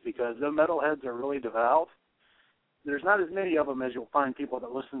race because the metalheads are really devout. There's not as many of them as you'll find people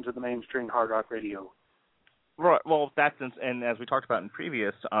that listen to the mainstream hard rock radio. Right. Well, and as we talked about in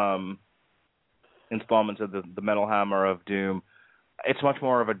previous installments of the Metal Hammer of Doom, it's much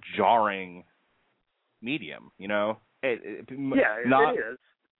more of a jarring medium, you know? It is.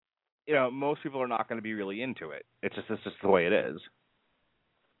 You know, most people are not going to be really into it. It's just the way it is.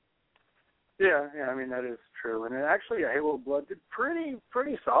 Yeah, I mean, that is true. And actually, Halo of Blood did pretty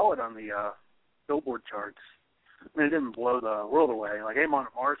solid on the Billboard charts. I mean, it didn't blow the world away. Like, Amon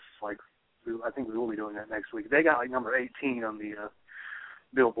Amarth, like, I think we will be doing that next week. They got, like, number 18 on the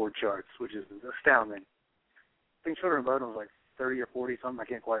Billboard charts, which is astounding. I think Children of Bodom was, like, 30 or 40 something. I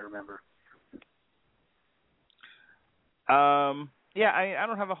can't quite remember. Yeah, I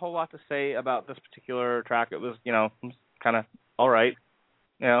don't have a whole lot to say about this particular track. It was, you know, kind of all right.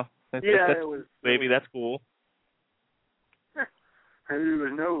 You know, that's cool. There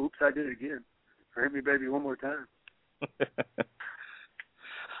was no oops, I did it again. Hurt me, baby, one more time.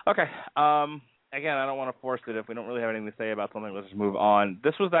 Okay. Again, I don't want to force it. If we don't really have anything to say about something, let's just move on.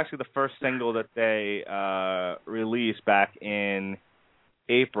 This was actually the first single that they released back in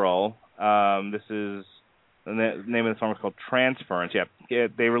April. This is... And the name of the song is called Transference. Yeah,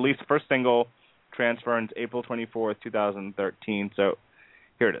 they released the first single, Transference, April 24th, 2013. So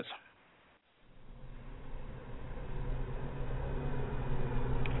here it is.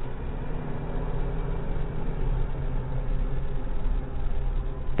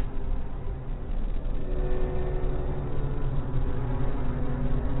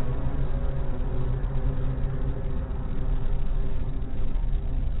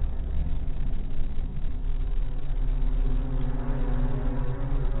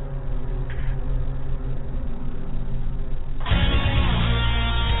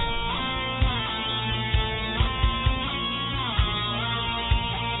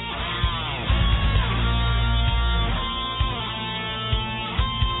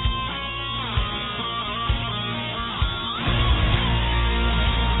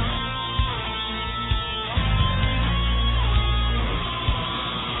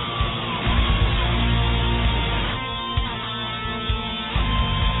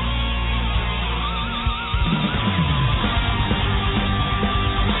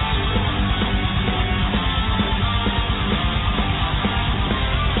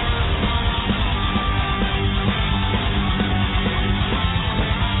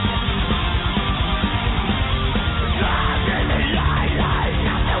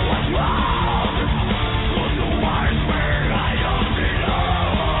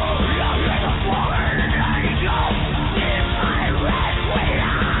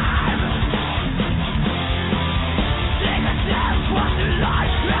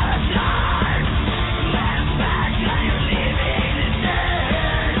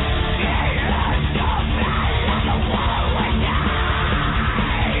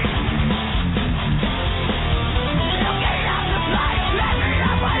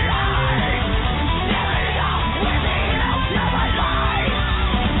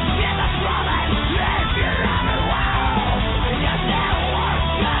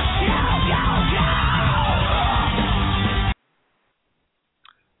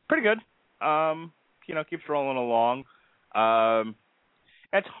 pretty good. Keeps rolling along.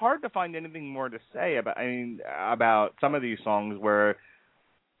 It's hard to find anything more to say about some of these songs where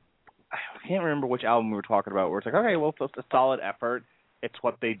I can't remember which album we were talking about where it's like, okay, well, it's a solid effort. It's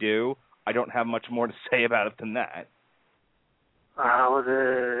what they do. I don't have much more to say about it than that. Was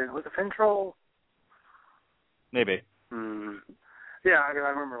it Fintroll? Maybe. Yeah, I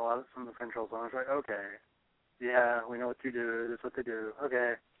remember a lot of some of the Fintroll songs. Like, okay, yeah, we know what you do. That's what they do.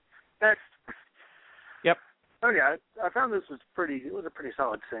 Okay, next. Yep. Okay, I found this was it was a pretty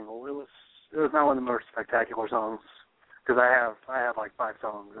solid single. It was not one of the most spectacular songs because I have like 5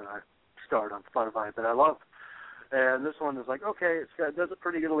 songs that I starred on Spotify that I love, and this one is like, okay, it does a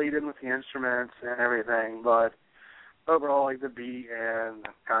pretty good lead in with the instruments and everything, but overall, like the beat and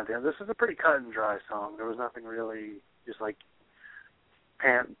the content, this is a pretty cut and dry song. There was nothing really just like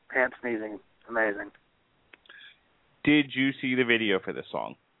pant sneezing amazing. Did you see the video for this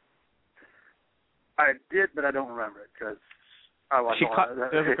song? I did, but I don't remember it because I watched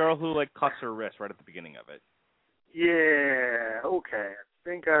there's a girl who cuts her wrist right at the beginning of it. Yeah, okay. I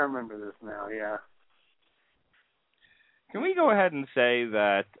think I remember this now, yeah. Can we go ahead and say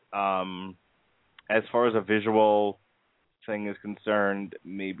that as far as a visual thing is concerned,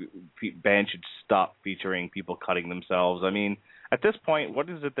 maybe bands should stop featuring people cutting themselves? I mean, at this point, what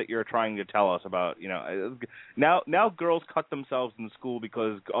is it that you're trying to tell us about, now girls cut themselves in school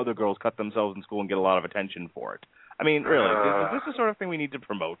because other girls cut themselves in school and get a lot of attention for it. I mean, really, is this the sort of thing we need to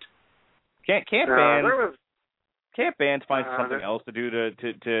promote? Can't bands find something else to do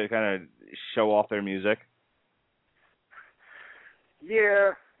to kind of show off their music?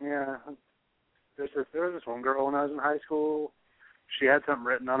 Yeah. There was this one girl when I was in high school. She had something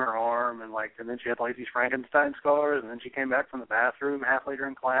written on her arm, and then she had these Frankenstein scars, and then she came back from the bathroom halfway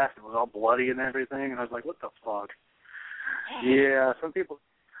during class and it was all bloody and everything, and I was like, what the fuck? Yeah, some people.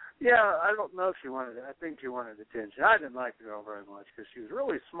 Yeah, I don't know if she wanted it. I think she wanted attention. I didn't like the girl very much because she was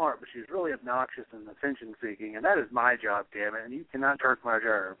really smart, but she was really obnoxious and attention-seeking, and that is my job, damn it, and you cannot jerk my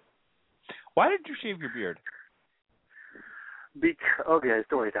nerve. Why did you shave your beard? Okay,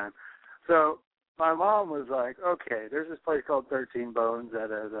 story time. So my mom was like, okay, there's this place called 13 Bones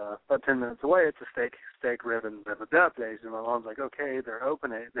that is about 10 minutes away. It's a steak rib and dub days. And my mom's like, okay, they're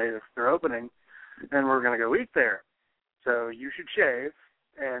opening, and we're going to go eat there. So you should shave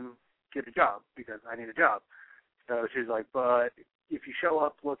and get a job because I need a job. So she's like, but if you show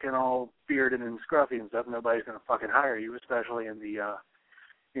up looking all bearded and scruffy and stuff, nobody's going to fucking hire you, especially in the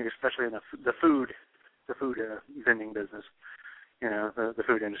food vending business. The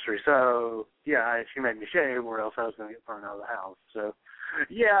food industry. So, yeah, she made me shave or else I was going to get thrown out of the house. So,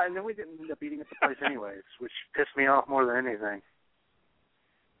 yeah, and then we didn't end up eating at the place anyways, which pissed me off more than anything.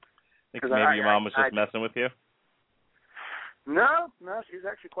 Think maybe your mom was just messing with you? No, she's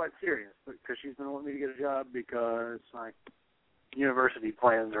actually quite serious because she's been wanting me to get a job because, university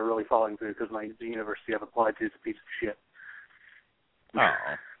plans are really falling through because the university I've applied to is a piece of shit.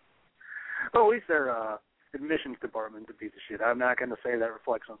 Oh. Well, at least their admissions department's a piece of shit. I'm not going to say that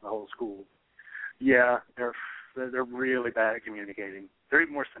reflects on the whole school. Yeah, they're really bad at communicating. They're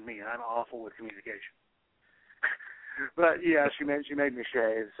even worse than me, and I'm awful with communication. But yeah, she made me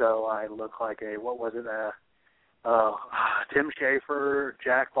shave, so I look like Tim Schafer,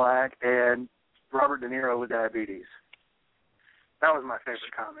 Jack Black, and Robert De Niro with diabetes. That was my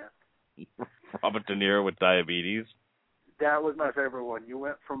favorite comment. Robert De Niro with diabetes? That was my favorite one. You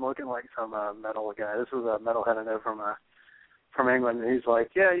went from looking like some metal guy. This was a metalhead I know from England, and he's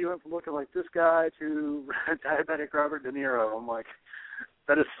like, yeah, you went from looking like this guy to diabetic Robert De Niro. I'm like,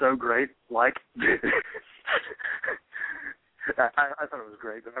 that is so great. I thought it was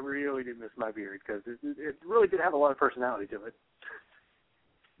great, but I really did miss my beard because it really did have a lot of personality to it.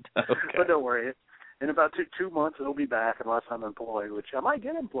 Okay. But don't worry. In about 2 months, it'll be back unless I'm employed, which I might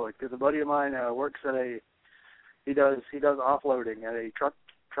get employed because a buddy of mine works at he does offloading at a truck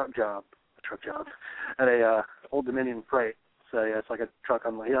job at a Old Dominion Freight. So yeah, it's like a truck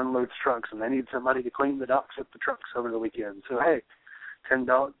he unloads trucks, and they need somebody to clean the docks of the trucks over the weekend. So hey,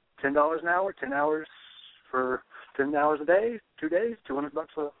 $10 an hour, 10 hours for 10 hours a day, 2 days,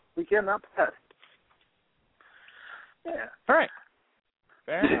 $200 a weekend, not bad. Yeah. All right.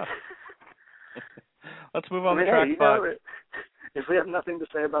 Fair enough. Let's move on to track 5. If we have nothing to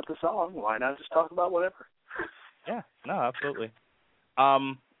say about the song, why not just talk about whatever? Yeah, no, absolutely.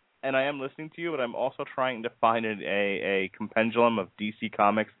 And I am listening to you, but I'm also trying to find a compendium of DC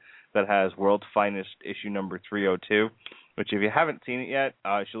Comics that has World's Finest issue number 302, which if you haven't seen it yet,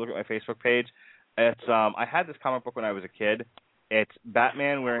 you should look at my Facebook page. It's I had this comic book when I was a kid. It's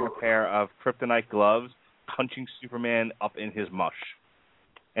Batman wearing a pair of kryptonite gloves, punching Superman up in his mush.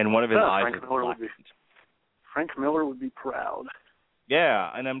 and one of his eyes Frank was Miller black. Frank Miller would be proud.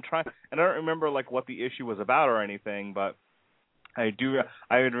 Yeah, and I'm trying, and I don't remember like what the issue was about or anything, but I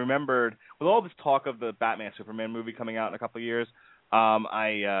had remembered with all this talk of the Batman Superman movie coming out in a couple of years,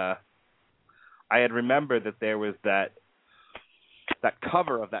 I had remembered that there was that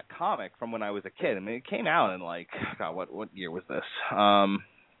cover of that comic from when I was a kid. I mean, it came out in like, God, what year was this?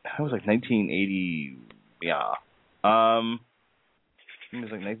 It was like 1980. Yeah, it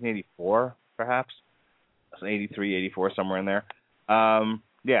was like 1984, perhaps. It was 83, 84, somewhere in there.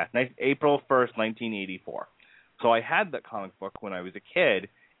 Yeah, April 1st, 1984. So I had that comic book when I was a kid,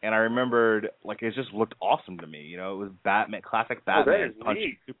 and I remembered, like, it just looked awesome to me. You know, it was Batman, classic Batman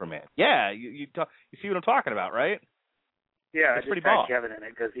punching Superman. Yeah, you see what I'm talking about, right? Yeah, it's I just pretty had Kevin in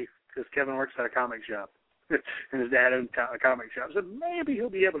it because Kevin works at a comic shop, and his dad owns a comic shop. So maybe he'll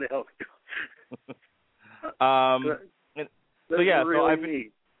be able to help you. So yeah,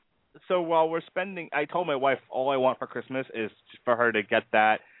 really so while we're spending, I told my wife all I want for Christmas is for her to get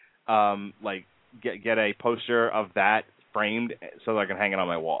that, get a poster of that framed so that I can hang it on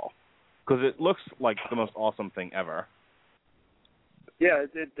my wall, because it looks like the most awesome thing ever. Yeah,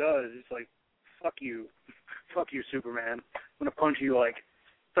 it does. It's like, fuck you, Superman. I'm gonna punch you like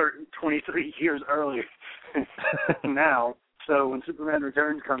 23 years earlier now. So when Superman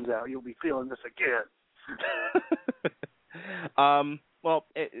Returns comes out, you'll be feeling this again. Well,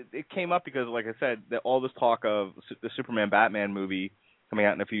 it came up because, like I said, all this talk of the Superman Batman movie coming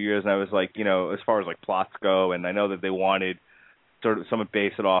out in a few years, and I was like, you know, as far as like plots go, and I know that they wanted sort of someone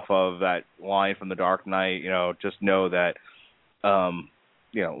base it off of that line from The Dark Knight, you know, just know that,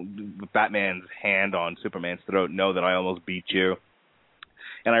 you know, Batman's hand on Superman's throat, know that I almost beat you.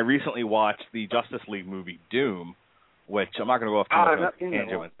 And I recently watched the Justice League movie Doom, which I'm not going to go off too much of a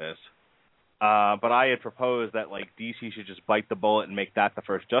tangent with this. But I had proposed that, like, DC should just bite the bullet and make that the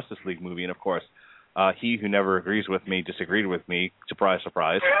first Justice League movie. And, of course, he who never agrees with me disagreed with me. Surprise,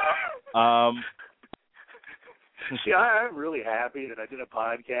 surprise. See, I'm really happy that I did a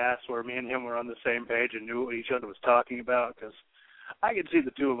podcast where me and him were on the same page and knew what each other was talking about, because I could see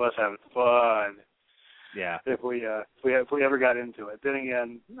the two of us having fun. Yeah. If we ever got into it. Then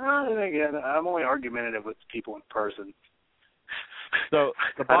again, I'm only argumentative with people in person. So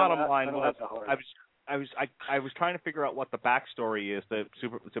the bottom line was, I was trying to figure out what the backstory is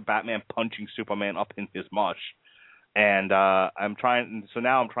to Batman punching Superman up in his mush, and now I'm trying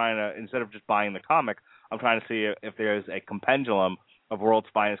to, instead of just buying the comic, I'm trying to see if there's a compendium of World's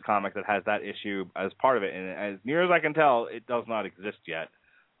Finest Comic that has that issue as part of it, and as near as I can tell, it does not exist yet.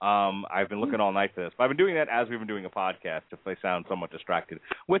 I've been looking all night for this, but I've been doing that as we've been doing a podcast, if I sound somewhat distracted,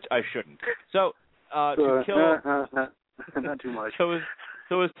 which I shouldn't. So to kill. Not too much. So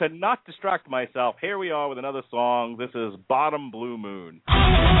as to not distract myself, here we are with another song. This is Bottom Blue Moon.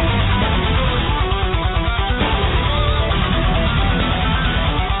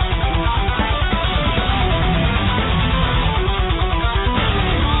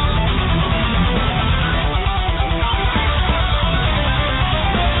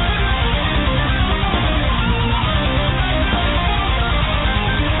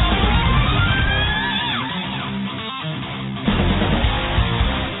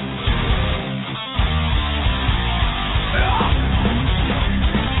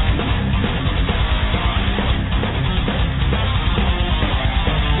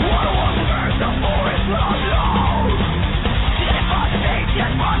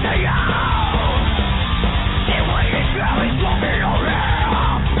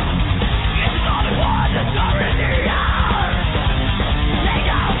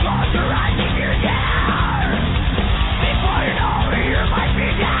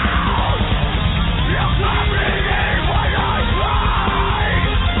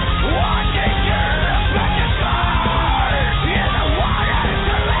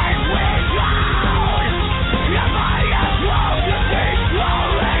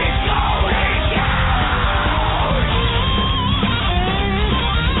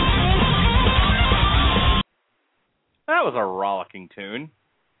 That was a rollicking tune.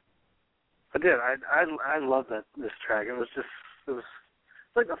 I did. I love this track. It was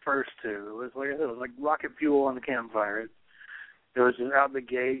like the first two. It was like rocket fuel on the campfire. It was just out the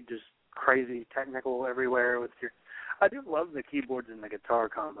gate, just crazy technical everywhere with your. I do love the keyboards and the guitar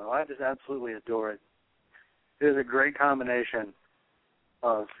combo. I just absolutely adore it. It is a great combination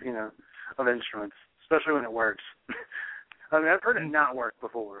of instruments, especially when it works. I mean, I've heard it not work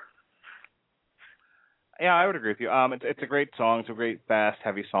before. Yeah, I would agree with you. It's a great song. It's a great, fast,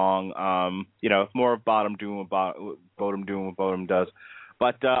 heavy song. More of Bottom doing what Bodom doing what Bodom does.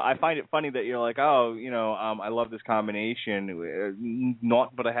 But I find it funny that you're like, oh, I love this combination.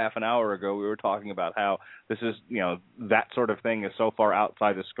 Not but a half an hour ago, we were talking about how this is, that sort of thing is so far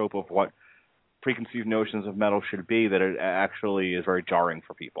outside the scope of what preconceived notions of metal should be that it actually is very jarring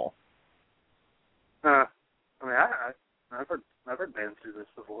for people. I mean, I've heard bands do this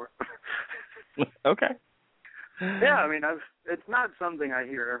before. Okay. Yeah, I mean, it's not something I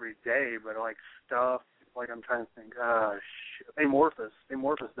hear every day, but like stuff. Like, I'm trying to think, Amorphous.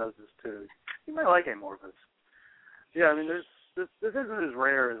 Amorphous does this, too. You might like Amorphous. Yeah, I mean, this isn't as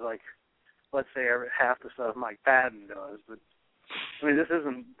rare as, like, let's say half the stuff Mike Patton does, but, I mean, this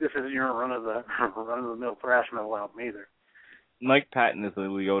isn't your run-of-the-mill thrash metal album either. Mike Patton is the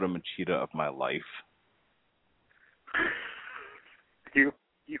Lyoto Machida of my life. You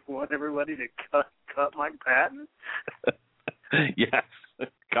want everybody to cut Mike Patton? Yes,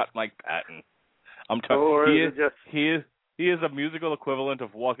 cut Mike Patton. I'm telling he is a musical equivalent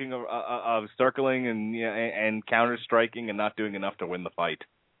of walking, of circling and counter striking and not doing enough to win the fight.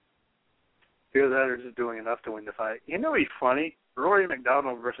 Either that or just doing enough to win the fight. You know, he's funny. Rory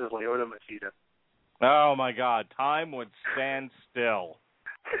McDonald versus Lyoto Machida. Oh my God! Time would stand still.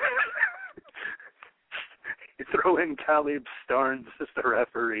 You throw in Caleb Starnes as the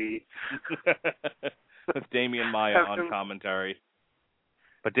referee. With Damian Maya on commentary,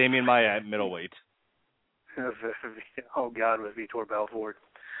 but Damian Maya at middleweight. Oh God, with Vitor Belfort.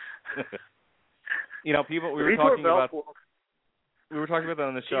 People. We were talking about that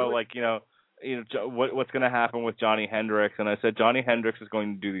on the show. Like, what's going to happen with Johnny Hendricks, and I said Johnny Hendricks is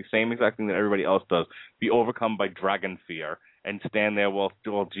going to do the same exact thing that everybody else does: be overcome by dragon fear and stand there while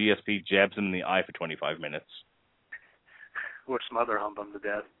GSP jabs him in the eye for 25 minutes, or smother hump him to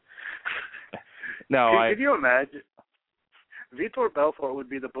death. No, Could you imagine? Vitor Belfort would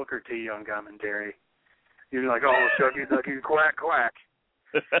be the Booker T on commentary. You're like, oh, shucky ducky, quack, quack.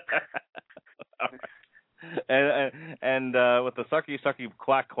 and with the sucky, sucky,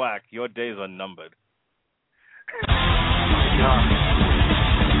 quack, quack, your days are numbered. Yeah.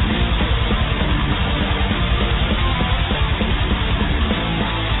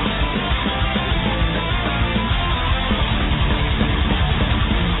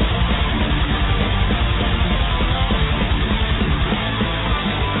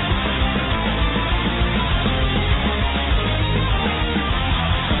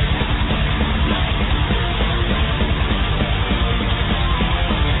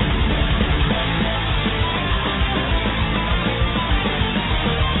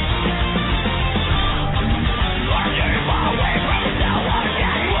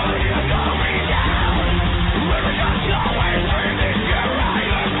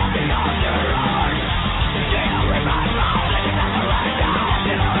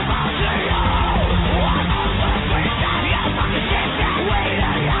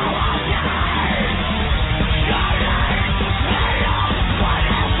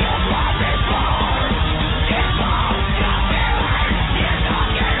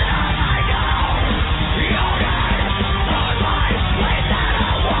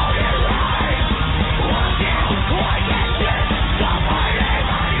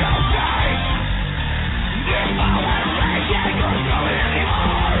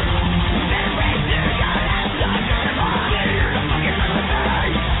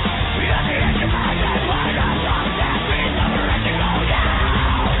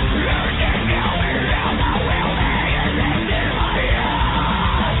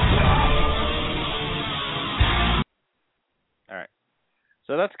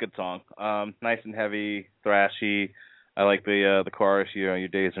 So that's a good song. Nice and heavy, thrashy. I like the chorus. Your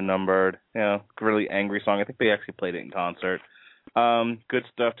days are numbered. Really angry song. I think they actually played it in concert. Good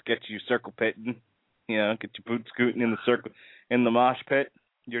stuff to get you circle pitting. Get your boots scooting in the mosh pit.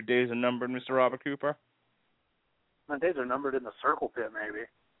 Your days are numbered, Mr. Robert Cooper. My days are numbered in the circle pit, maybe.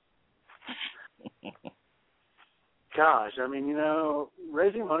 Gosh, I mean,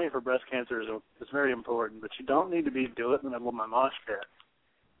 raising money for breast cancer is very important, but you don't need to do it in the middle of my mosh pit.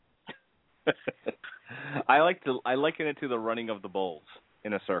 I liken it to the running of the bulls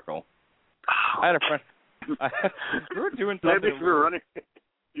in a circle. I had a friend. We were doing something. Maybe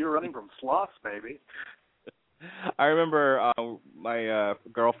you were running from sloths, maybe. I remember my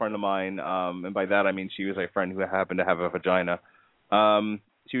girlfriend of mine, and by that I mean she was a friend who happened to have a vagina.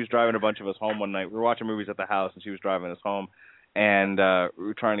 She was driving a bunch of us home one night. We were watching movies at the house, and she was driving us home. And we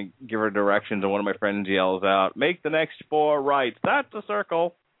were trying to give her directions, and one of my friends yells out, "Make the next 4 rights. That's a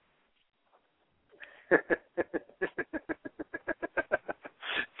circle."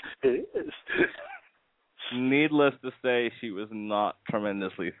 It is. Needless to say, she was not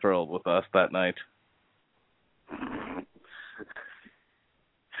tremendously thrilled with us that night.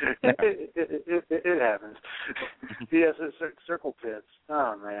 It happens. Yes, Circle Pits.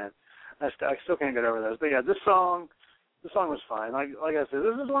 Oh man, I still can't get over those. But yeah, this song was fine. Like I said,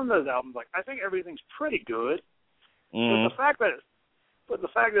 this is one of those albums. Like I think everything's pretty good, but the fact that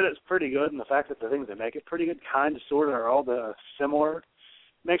it's pretty good, and the fact that the things that make it pretty good, kind of, sort of, are all the similar,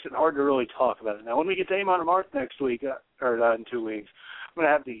 makes it hard to really talk about it. Now, when we get to Amon Amarth next week, or in 2 weeks, I'm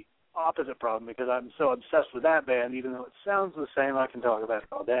gonna have the opposite problem because I'm so obsessed with that band. Even though it sounds the same, I can talk about it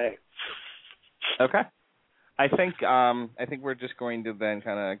all day. Okay. I think we're just going to then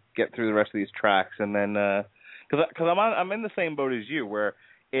kind of get through the rest of these tracks, and then because I'm in the same boat as you, where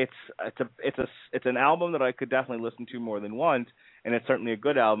it's an album that I could definitely listen to more than once, and it's certainly a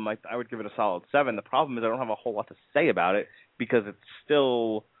good album. I would give it a solid 7. The problem is I don't have a whole lot to say about it because it's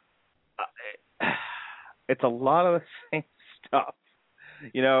still it's a lot of the same stuff.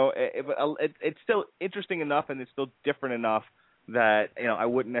 You know, it's still interesting enough, and it's still different enough that, you know, I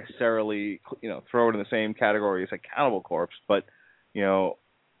wouldn't necessarily, you know, throw it in the same category as a Cannibal Corpse, but, you know,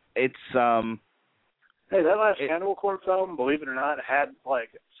 it's Hey, that last Cannibal Corpse album, believe it or not, had like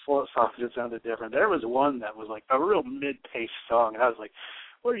slow songs that sounded different. There was one that was like a real mid-paced song, and I was like,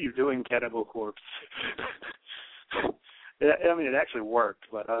 "What are you doing, Cannibal Corpse?" I mean, it actually worked,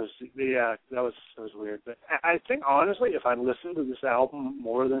 but that was weird. But I think honestly, if I listened to this album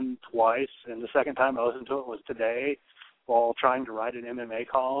more than twice, and the second time I listened to it was today, while trying to write an MMA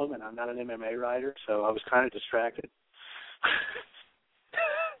column, and I'm not an MMA writer, so I was kind of distracted.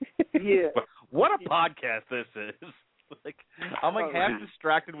 Yeah. What a podcast this is. Like, I'm like half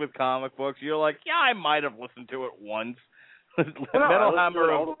distracted with comic books. You're like, yeah, I might have listened to it once. Metal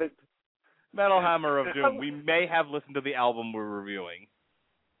Hammer of Doom. We may have listened to the album we're reviewing.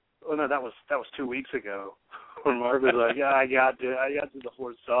 Oh no, that was 2 weeks ago. When Mark was like, "Yeah, I got to the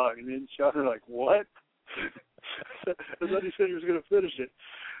fourth song," and then Sean was like, "What?" I thought he said he was going to finish it.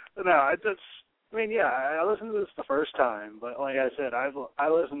 No, I listened to this the first time, but like I said, I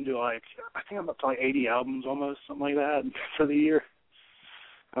listened to I think I'm up to like 80 albums almost, something like that, for the year.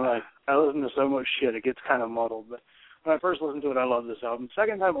 I listen to so much shit, it gets kind of muddled. But when I first listened to it, I loved this album.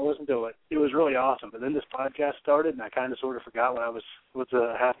 Second time I listened to it, it was really awesome. But then this podcast started, and I kind of sort of forgot what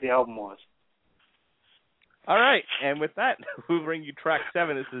half the album was. All right, and with that, we'll bring you track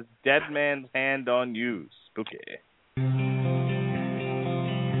 7. This is Dead Man's Hand on You. Spooky.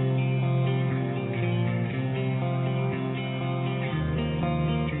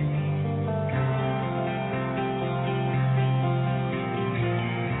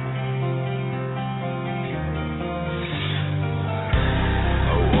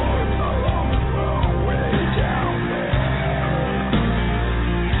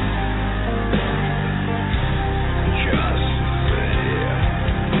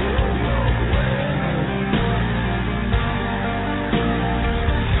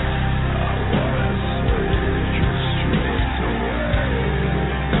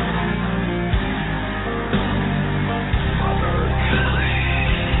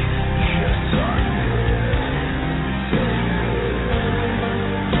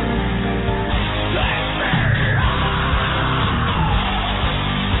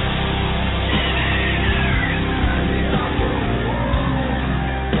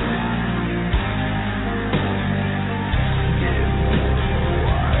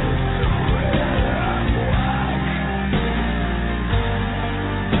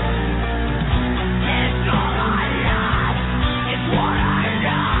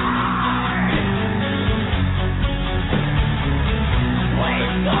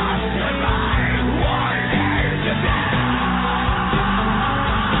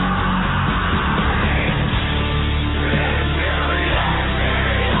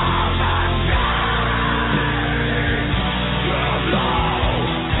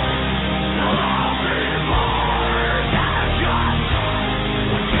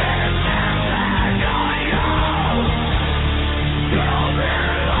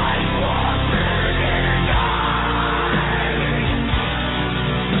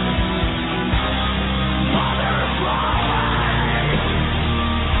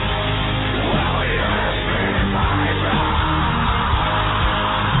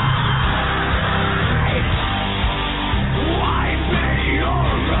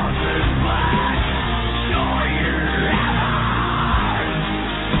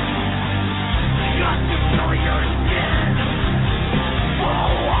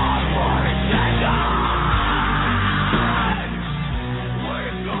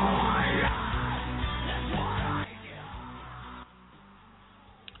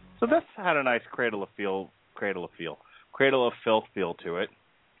 So this had a nice Cradle of Filth feel to it.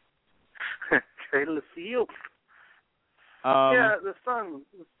 Cradle of Filth. Yeah, the song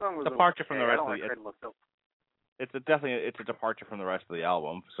was departure from the rest of the. It's a departure from the rest of the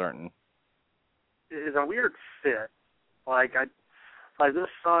album, for certain. It's a weird fit. Like this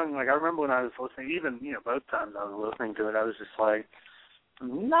song. Like I remember when I was listening, even both times I was listening to it, I was just like,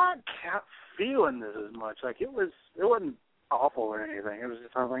 not feeling this as much. Like it wasn't awful or anything. It was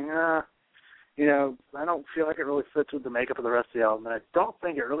just something. I don't feel like it really fits with the makeup of the rest of the album, and I don't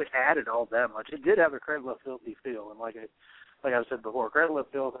think it really added all that much. It did have a Cradle of Filthy feel, and like I've said before, Cradle of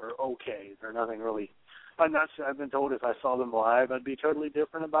Filth are okay. They're nothing really. I've been told if I saw them live, I'd be totally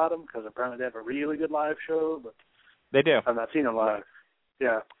different about them because apparently they have a really good live show. But they do. I've not seen them live.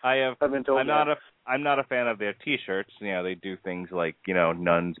 Yeah, I've been told. I'm not a fan of their T-shirts. They do things like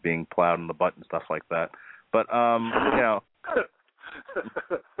nuns being plowed in the butt and stuff like that. But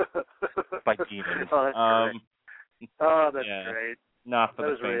by demons. Oh, that's yeah, great. Not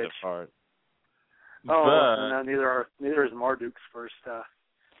for the faint of heart. Oh, no, neither is Marduk's first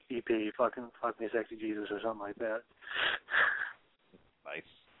EP, Fuck Me Sexy Jesus or something like that. Nice.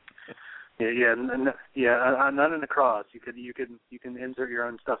 Yeah, None in the Cross. You can insert your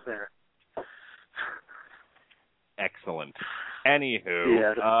own stuff there. Excellent.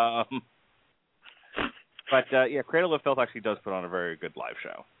 Anywho, but Cradle of Filth actually does put on a very good live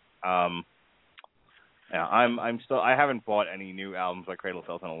show. I haven't bought any new albums by Cradle of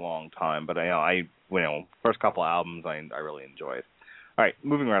Filth in a long time, but first couple albums I really enjoyed. All right,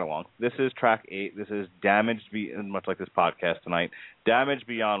 moving right along. This is track 8. This is much like this podcast tonight, Damage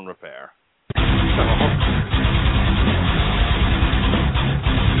Beyond Repair.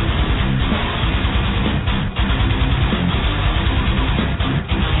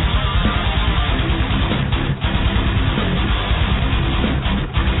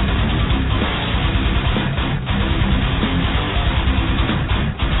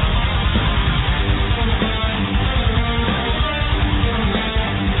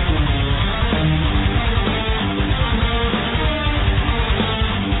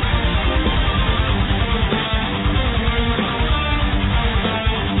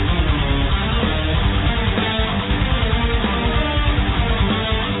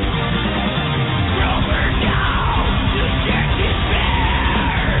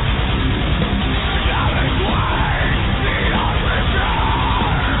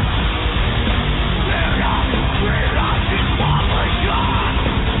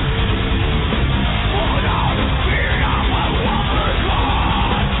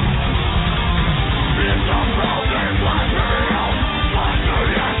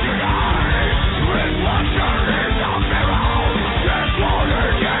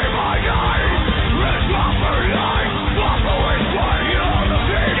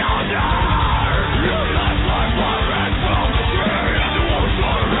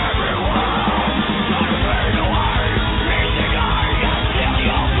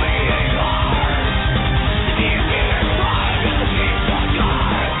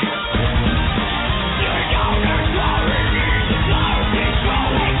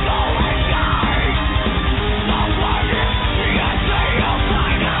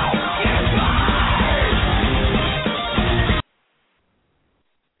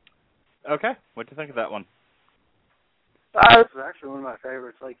 Okay, what'd you think of that one? This is actually one of my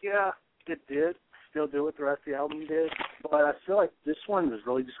favorites. Like, yeah, it did. Still do what the rest of the album did, but I feel like this one was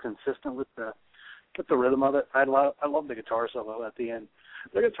really just consistent with the rhythm of it. I love the guitar solo at the end.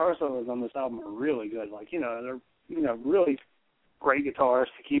 The guitar solos on this album are really good. Like, they're really great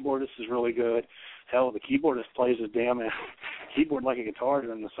guitarists. The keyboardist is really good. Hell, the keyboardist plays a damn keyboard like a guitar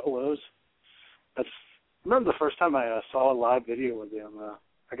during the solos. I remember the first time I saw a live video with them.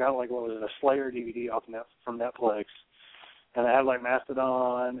 I got a Slayer DVD from Netflix, and I had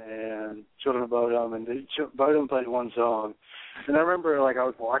Mastodon and Children of Bodom, and Bodom played one song, and I remember I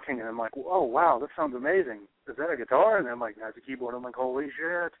was watching and I'm like, oh wow, that sounds amazing. Is that a guitar? And I'm like, that's a keyboard. I'm like, holy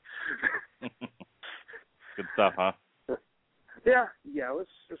shit. Good stuff, huh? Yeah, it was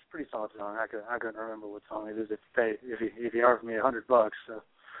pretty solid song. I couldn't remember what song it is if you offered me $100. So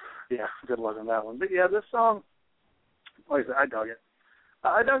yeah, good luck on that one. But yeah, this song, like I said, I dug it.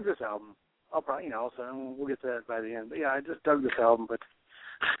 I dug this album. I'll probably, so we'll get to that by the end. But yeah, I just dug this album. But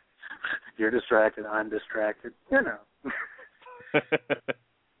you're distracted, I'm distracted. Hell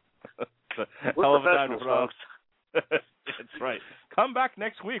of a time to put That's right. Come back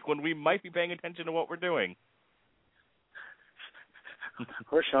next week when we might be paying attention to what we're doing.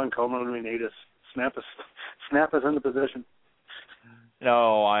 Where's Sean Coleman when we need us? Snap us into position.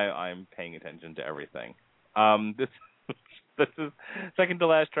 No, I'm paying attention to everything. This is second to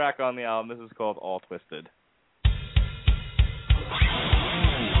last track on the album. This is called All Twisted.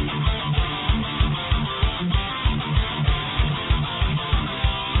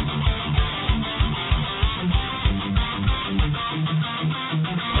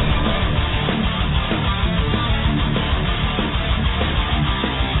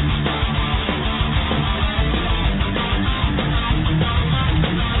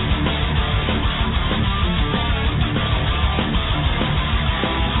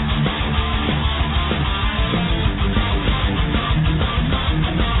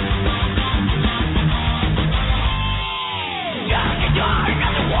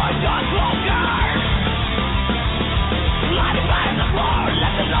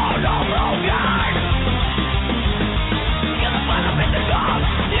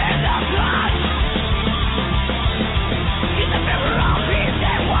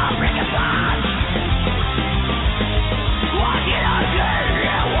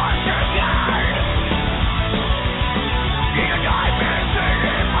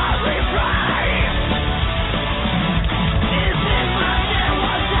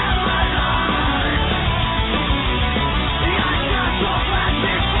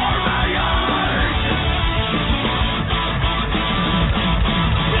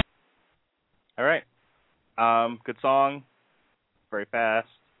 Good song. Very fast.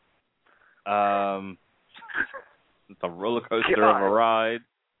 It's a roller coaster of a ride.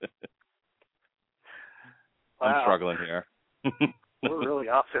 I'm struggling here. We're really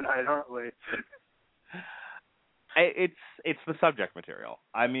off tonight, aren't we? It's the subject material.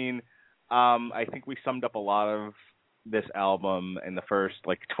 I mean, I think we summed up a lot of this album in the first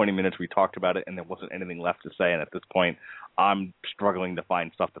 20 minutes we talked about it, and there wasn't anything left to say. And at this point, I'm struggling to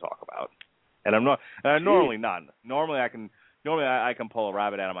find stuff to talk about. And I'm not. Normally not. Normally I can pull a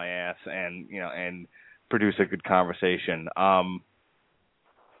rabbit out of my ass and and produce a good conversation. I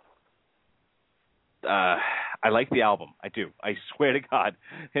like the album. I do. I swear to God,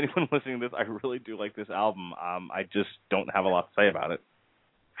 anyone listening to this, I really do like this album. I just don't have a lot to say about it.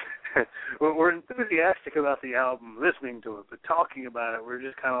 Well, we're enthusiastic about the album, listening to it, but talking about it, we're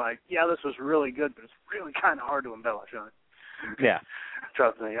just kind of like, yeah, this was really good, but it's really kind of hard to embellish on it. Yeah.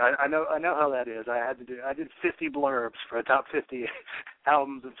 Trust me, I know how that is. I did 50 blurbs for a top 50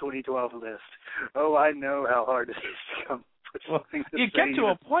 albums of 2012 list. Oh, I know how hard it is to come with something to you get to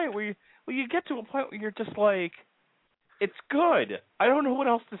a point where you're just like, it's good. I don't know what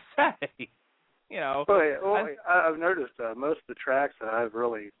else to say. I've noticed most of the tracks that I've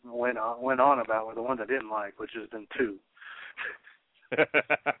really went on about were the ones I didn't like, which has been 2.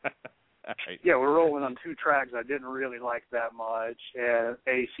 Right. Yeah, we're rolling on 2 tracks I didn't really like that much, and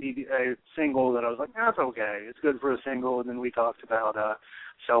a single that I was like, that's okay. It's good for a single, and then we talked about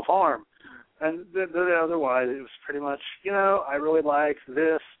Self-Harm. And otherwise, it was pretty much, I really like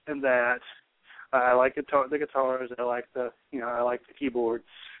this and that. I like the guitars. I like the keyboards.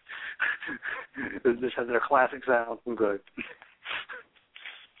 It just has their classic sound. I'm good.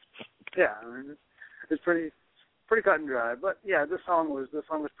 Yeah, I mean, it's pretty cut and dry. But yeah, this song was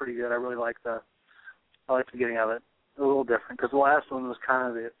pretty good. I really liked the beginning of it. A little different because the last one was kind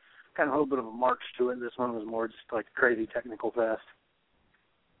of a little bit of a march to it. This one was more just like crazy technical fest.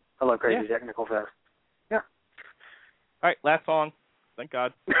 I love crazy technical fest. Yeah. All right, last song. Thank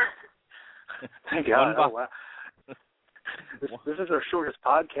God. Thank God. Oh, wow. This is our shortest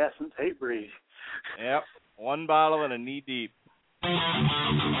podcast since Hatebreed. Yep. 1 bottle and a knee deep.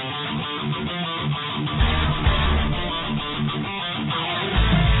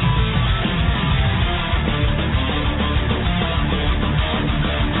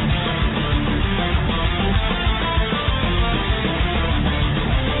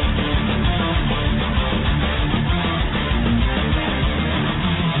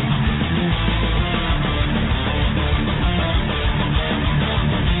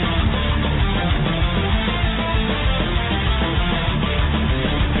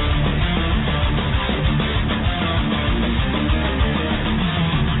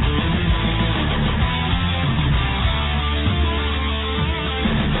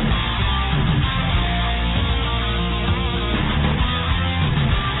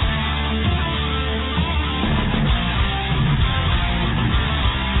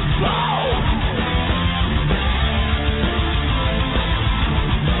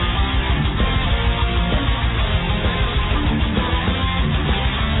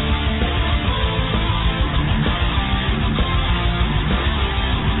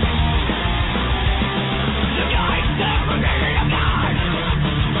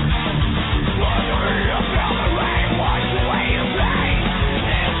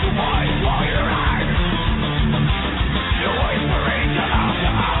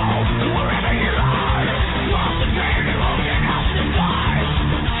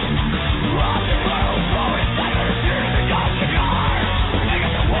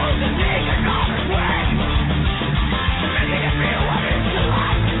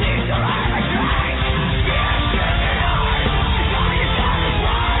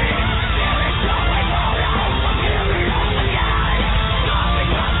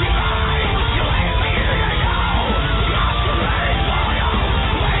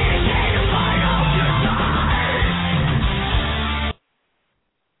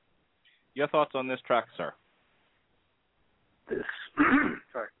 Your thoughts on this track, sir? This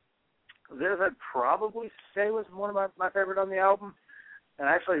I'd probably say was one of my favorite on the album. And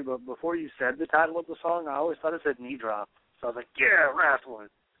actually, before you said the title of the song, I always thought it said Knee Drop. So I was like, yeah, wrestling.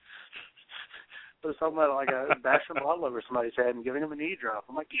 It was something about bashing a bottle over somebody's head and giving him a knee drop.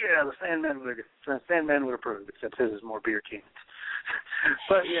 I'm like, yeah, the Sandman would approve, except his is more beer cans.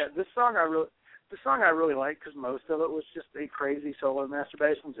 But yeah, this song I really like because most of it was just a crazy solo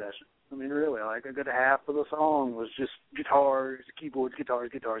masturbation session. I mean, really, like a good half of the song was just guitars, keyboards,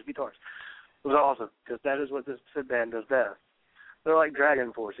 guitars. It was awesome because that is what this band does best. They're like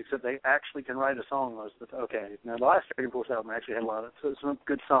Dragon Force, except they actually can write a song. Okay, now the last Dragon Force album actually had a lot of some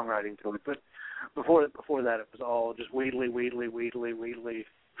good songwriting to it, but Before that, it was all just Wheatley,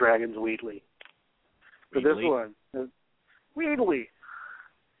 Dragons Wheatley. But this one, Wheatley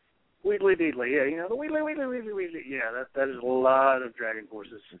Deedley, yeah, the Wheatley. Yeah, that is a lot of dragon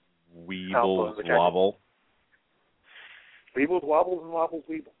forces. Weebles wobble. Weebles wobbles and wobbles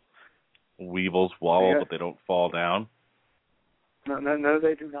weeble. Weebles wobble, but they don't fall down. No,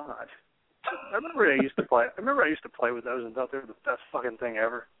 they do not. I remember I used to play with those and thought they were the best fucking thing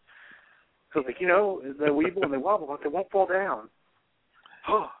ever. Because, like, they weeble and they wobble, but they won't fall down.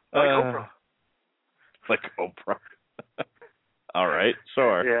 Like Oprah. Like Oprah. All right,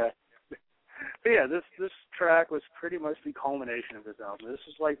 sure. Yeah. But yeah, this track was pretty much the culmination of this album. This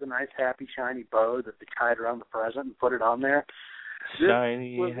is like the nice, happy, shiny bow that they tied around the present and put it on there.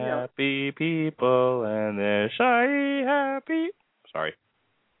 Shiny, happy people, and they're shiny, happy. Sorry.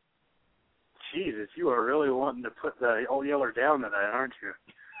 Jesus, you are really wanting to put the old Yeller down tonight, aren't you?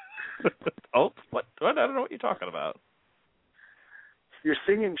 Oh, what? I don't know what you're talking about. You're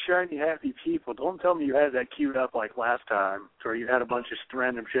singing shiny, happy people. Don't tell me you had that queued up like last time, or you had a bunch of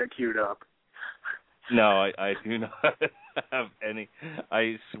random shit queued up. No, I do not have any.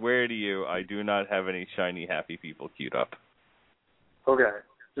 I swear to you, I do not have any shiny, happy people queued up. Okay,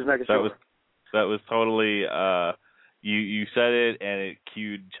 just making sure. That was totally. You said it, and it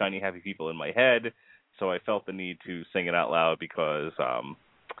cued shiny, happy people in my head. So I felt the need to sing it out loud because I'm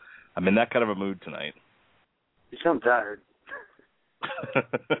in that kind of a mood tonight. You sound tired.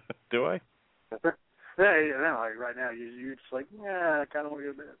 Do I? No, like right now you're just like, yeah, I kind of want to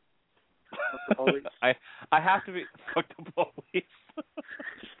go to bed. Fuck the police. I have to be. Fuck the police.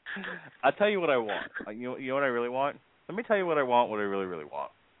 I'll tell you what I want. You know what I really want? Let me tell you what I want, what I really, really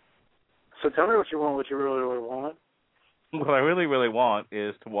want. So tell me what you want, what you really, really want. What I really, really want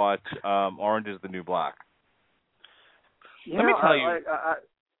is to watch Orange is the New Black. Let me tell you.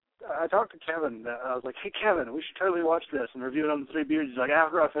 I talked to Kevin. I was like, hey, Kevin, we should totally watch this and review it on the Three Beards. He's like,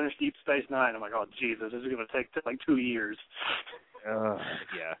 after I finish Deep Space Nine. I'm like, oh, Jesus, this is going to take like 2 years.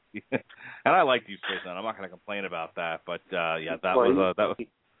 Yeah. And I like Deep Space Nine. I'm not going to complain about that. But, yeah,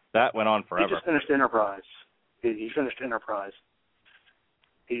 that went on forever. He just finished Enterprise. He finished Enterprise.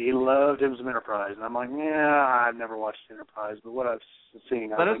 He loved him some Enterprise. And I'm like, yeah, I've never watched Enterprise. But what I've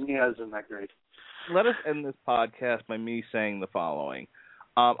seen, I'm like, yeah, isn't that great? Let us end this podcast by me saying the following.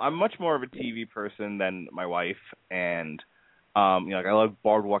 I'm much more of a TV person than my wife, and like I love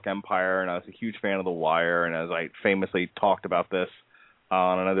Boardwalk Empire, and I was a huge fan of The Wire, and as I famously talked about this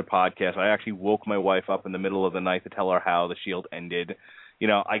on another podcast, I actually woke my wife up in the middle of the night to tell her how The Shield ended.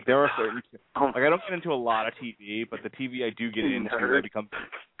 Like there are certain, like I don't get into a lot of TV, but the TV I do get into,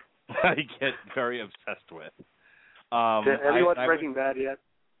 I get very obsessed with. Have you watched Breaking Bad yet?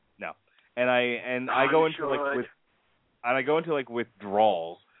 No, and I go into like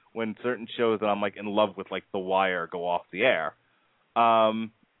withdrawals when certain shows that I'm like in love with, like The Wire, go off the air, or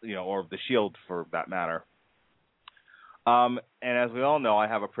The Shield for that matter. And as we all know, I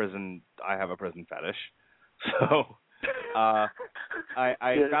have a prison fetish. So I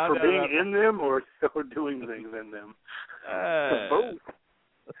found for being in them or doing things in them. Both.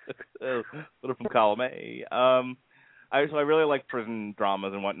 Little from column A. I really like prison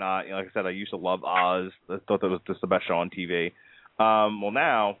dramas and whatnot. Like I said, I used to love Oz. I thought that was just the best show on TV. Well,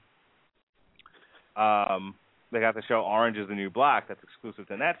 now they got the show Orange is the New Black that's exclusive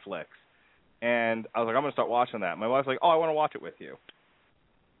to Netflix. And I was like, I'm going to start watching that. My wife's like, oh, I want to watch it with you.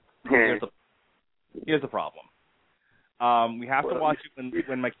 Here's the problem. We have to watch it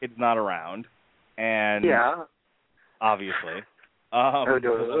when my kid's not around. And obviously.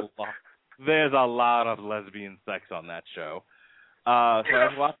 There's a lot of lesbian sex on that show.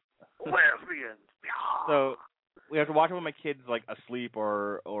 Lesbians. So we have to watch it when my kid's like asleep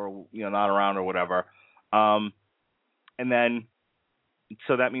or not around or whatever. And then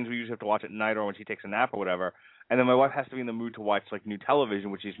so that means we usually have to watch it at night or when she takes a nap or whatever. And then my wife has to be in the mood to watch like new television,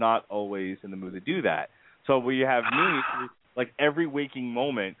 which she's not always in the mood to do that. So we have me like every waking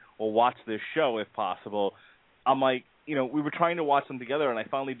moment will watch this show if possible. I'm like, we were trying to watch them together, and I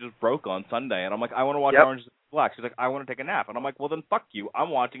finally just broke on Sunday. And I'm like, I want to watch Orange is the New Black. She's like, I want to take a nap. And I'm like, well, then fuck you. I'm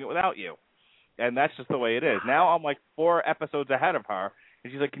watching it without you. And that's just the way it is. Now I'm like 4 episodes ahead of her,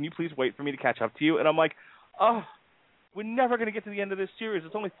 and she's like, can you please wait for me to catch up to you? And I'm like, oh, we're never going to get to the end of this series.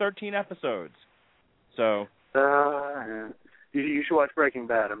 It's only 13 episodes. So you should watch Breaking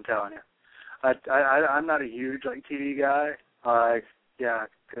Bad, I'm telling you. I'm not a huge TV guy. Like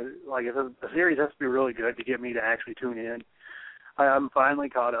if a series has to be really good to get me to actually tune in. I'm finally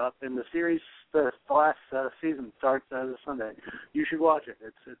caught up, and the series, the last season starts this Sunday. You should watch it.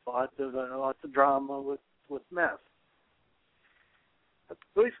 It's lots of drama with meth. At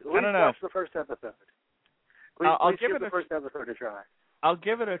least watch the first episode. I'll give it the first episode a try. I'll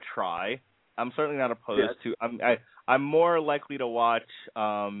give it a try. I'm certainly not opposed to. I'm more likely to watch.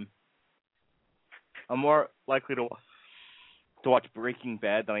 I'm more likely to watch Breaking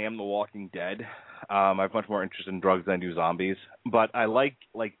Bad than I am The Walking Dead. I have much more interest in drugs than I do zombies. But I like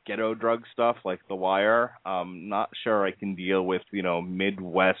ghetto drug stuff, like The Wire. Not sure I can deal with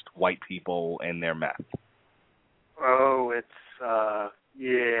Midwest white people and their meth. Oh, it's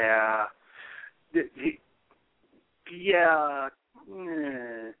yeah.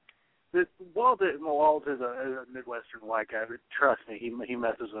 Walt is a Midwestern white guy, but trust me, he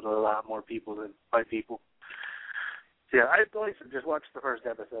messes with a lot more people than white people. Yeah, I like to just watch the first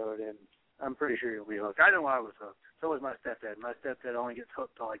episode, and I'm pretty sure you'll be hooked. I know I was hooked. So was my stepdad. My stepdad only gets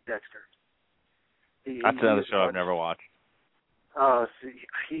hooked to, like, Dexter. That's another show I've never watched. I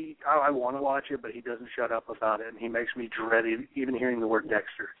want to watch it, but he doesn't shut up about it, and he makes me dread even hearing the word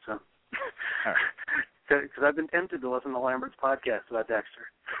Dexter. So, because I've been tempted to listen to Lambert's podcast about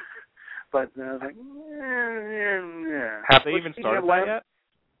Dexter, but I was like, Have they even started that yet?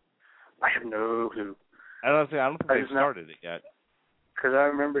 I have no clue. I don't think they've started it yet. Because I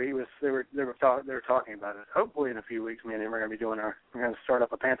remember they were talking about it. Hopefully in a few weeks, me and him are going to be we're going to start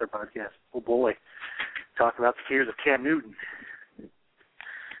up a Panther podcast. Oh boy, talk about the fears of Cam Newton.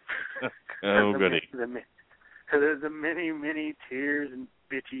 Oh goody. The many tears and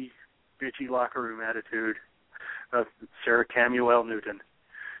bitchy locker room attitude of Sir Camuel Newton.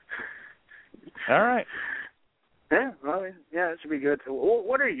 All right. Yeah, well, it should be good. So,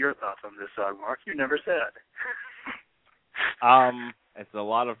 what are your thoughts on this song, Mark? You never said. It's a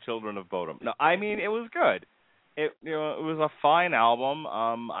lot of Children of Bodom. No, I mean it was good. It was a fine album.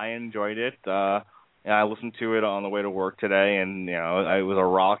 I enjoyed it. I listened to it on the way to work today, and it was a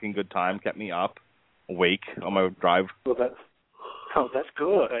rocking good time. Kept me awake on my drive. Well, that's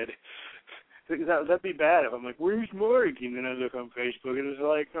good. That'd be bad if I'm like, where's Mark? And then I look on Facebook and it's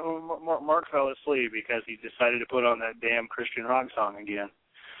like, Mark fell asleep because he decided to put on that damn Christian rock song again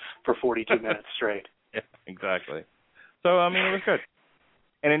for 42 minutes straight. Yeah, exactly. So, I mean, it was good.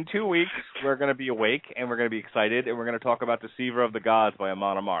 And in 2 weeks, we're going to be awake and we're going to be excited and we're going to talk about Deceiver of the Gods by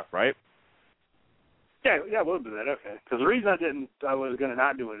Amon Amarth, right? Yeah, we'll do that, okay. Because the reason I was going to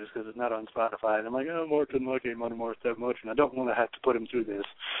not do it is because it's not on Spotify. And I'm like, Mark didn't like Amon Amarth that much, and I don't want to have to put him through this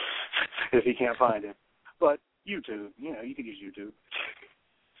if he can't find it. But YouTube, you could use YouTube.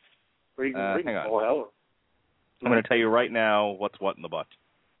 Or you can hang on. Oh, hell. I'm going to tell you right now what's what in the butt.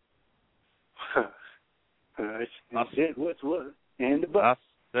 What's what in the butt?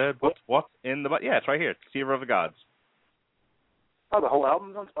 Said what's in the butt? Yeah, it's right here. Deceiver of the Gods. Oh, the whole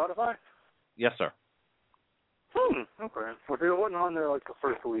album's on Spotify? Yes, sir. Okay. Well, it wasn't on there like the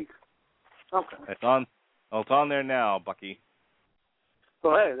first week. Okay. It's on. Well, it's on there now, Bucky.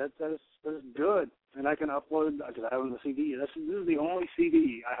 Well, hey, that is good, and I can upload because I own the CD. This is the only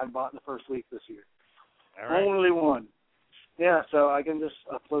CD I have bought in the first week this year. All right. Only one. Yeah, so I can just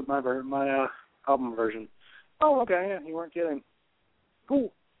upload my album version. Oh, okay. Yeah, you weren't kidding.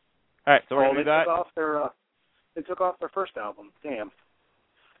 Cool. All right, so we're gonna do that. They took off their first album. Damn.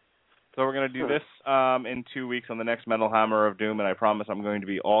 So we're going to do this in 2 weeks on the next Metal Hammer of Doom, and I promise I'm going to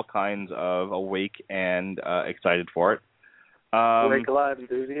be all kinds of awake and excited for it. Awake, alive,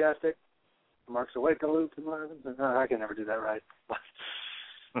 enthusiastic. Mark's awake, alive, I can never do that right.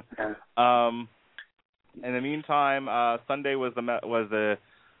 In the meantime, Sunday was the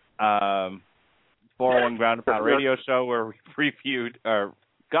 401 Ground Pound Radio Show where we reviewed,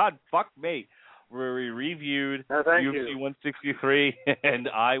 where we reviewed UFC 163, and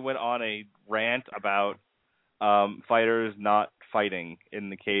I went on a rant about fighters not fighting in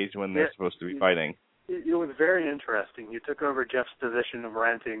the cage when they're supposed to be fighting. It was very interesting. You took over Jeff's position of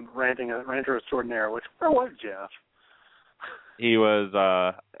ranting a ranter extraordinaire. Where was Jeff? He was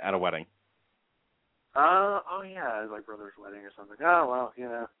at a wedding. It was my brother's wedding or something. Oh, well,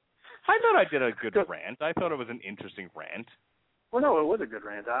 I thought I did a good rant. I thought it was an interesting rant. Well, no, it was a good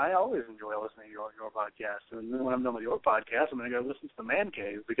rant. I always enjoy listening to your podcast. And then when I'm done with your podcast, I'm going to go listen to the Man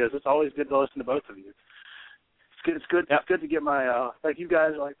Cave because it's always good to listen to both of you. It's good. Yep. It's good to get my like you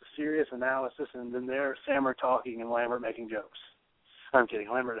guys are like the serious analysis, and then there's Sammer talking and Lambert making jokes. I'm kidding.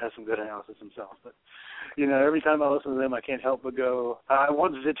 Lambert has some good analysis himself, but every time I listen to them, I can't help but go, I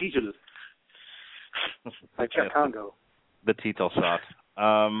wanted to teach it. Like Chuck Congo. The Tito shot.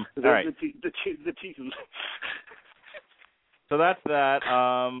 All right. The Tito. So that's that.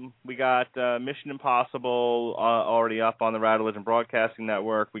 We got Mission Impossible already up on the Rad Religion Broadcasting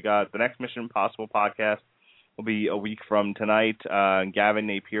Network. We got the next Mission Impossible podcast will be a week from tonight. Gavin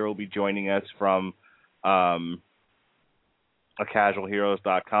Napier will be joining us from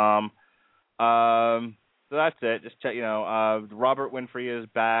casualheroes.com. So that's it. Just check, Robert Winfrey is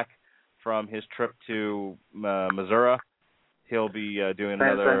back from his trip to Missouri. He'll be doing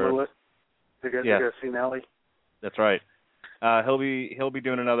another. St. Louis. To go see Nelly. That's right. He'll be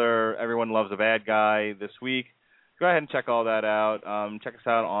doing another Everyone Loves a Bad Guy this week. Go ahead and check all that out. Check us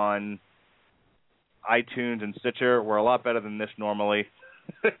out on iTunes and Stitcher. We're a lot better than this normally.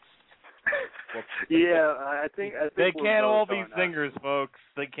 Yeah, I think they can't all be singers, folks.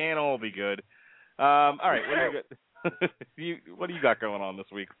 They can't all be good. All right, what do you got going on this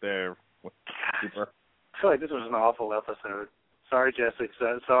week there, Super? I feel like this was an awful episode. Sorry, Jesse.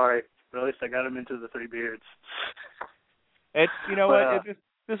 Sorry. At least I got him into the Three Beards. It's what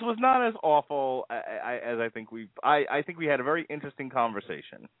this was not as awful as I think I think we had a very interesting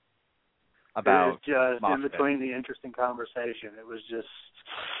conversation about. It was just in between the interesting conversation. It was just.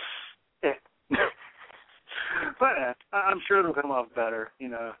 But I'm sure it'll come off better.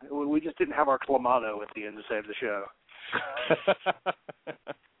 We just didn't have our clamato at the end to save the show. All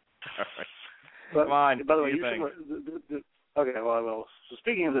right. But, come on. By the way, okay, well, so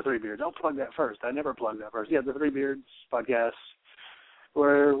speaking of the Three Beards, I'll plug that first. I never plugged that first. Yeah, the Three Beards podcast,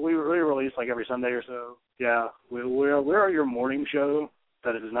 where we release like every Sunday or so. Yeah, we're your morning show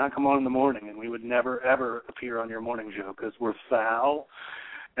that it does not come on in the morning, and we would never, ever appear on your morning show because we're foul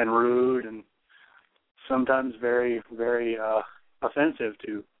and rude and sometimes very, very offensive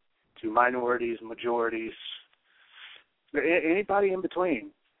to minorities, majorities, anybody in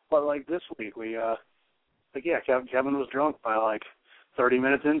between. But like this week, Kevin was drunk by like 30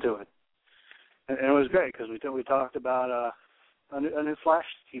 minutes into it, and it was great because we talked about a new Flash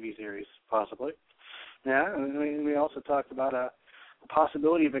TV series possibly. Yeah, and we also talked about a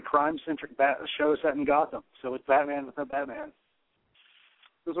possibility of a crime-centric show set in Gotham. So it's Batman with no Batman.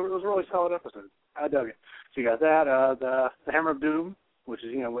 It was a really solid episode. I dug it. So you got that, the Hammer of Doom, which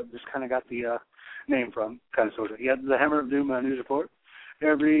is what this kind of got the name from, kind of sort of. You had the Hammer of Doom news report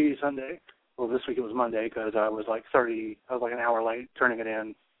every Sunday. Well, this week it was Monday because I was like an hour late turning it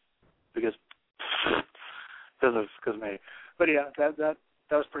in because of me. But yeah, that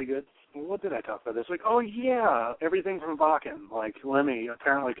was pretty good. What did I talk about this week? Oh yeah, everything from Bakken. Like Lemmy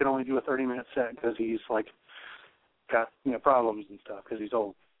apparently can only do a 30-minute set because he's like got problems and stuff because he's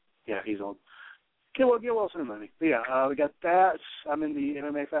old. Yeah, he's old. Get Wilson and Lemmy. But yeah, we got that. I'm in the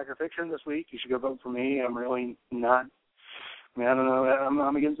MMA Fact or Fiction this week. You should go vote for me. I'm really not. I don't know.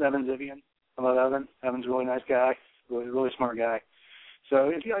 I'm against Evan Zivian. I love Evan. Evan's a really nice guy, really smart guy. So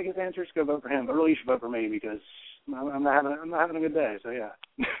if you like his answers, go vote for him. But really, you should vote for me because I'm not having a good day. So yeah,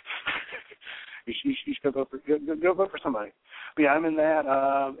 you should go vote for somebody. But yeah, I'm in that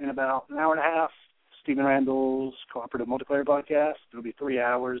in about an hour and a half. Stephen Randall's Cooperative Multiplayer Podcast. It'll be 3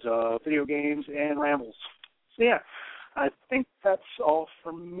 hours of video games and rambles. So yeah, I think that's all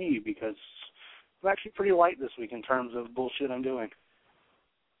from me because I'm actually pretty light this week in terms of bullshit I'm doing.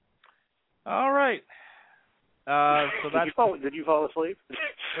 All right. So that's... Did you fall asleep?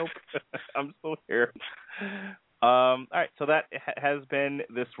 Nope. I'm still here. All right. So that has been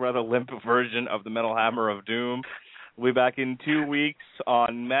this rather limp version of the Metal Hammer of Doom. We'll be back in 2 weeks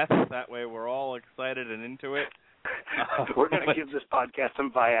on Meth. That way we're all excited and into it. We're going to give this podcast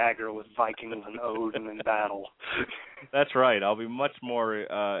some Viagra with Vikings and Odin in battle. That's right. I'll be much more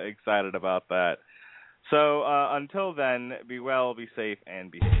excited about that. So until then, be well, be safe,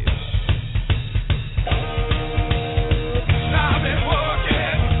 and be safe.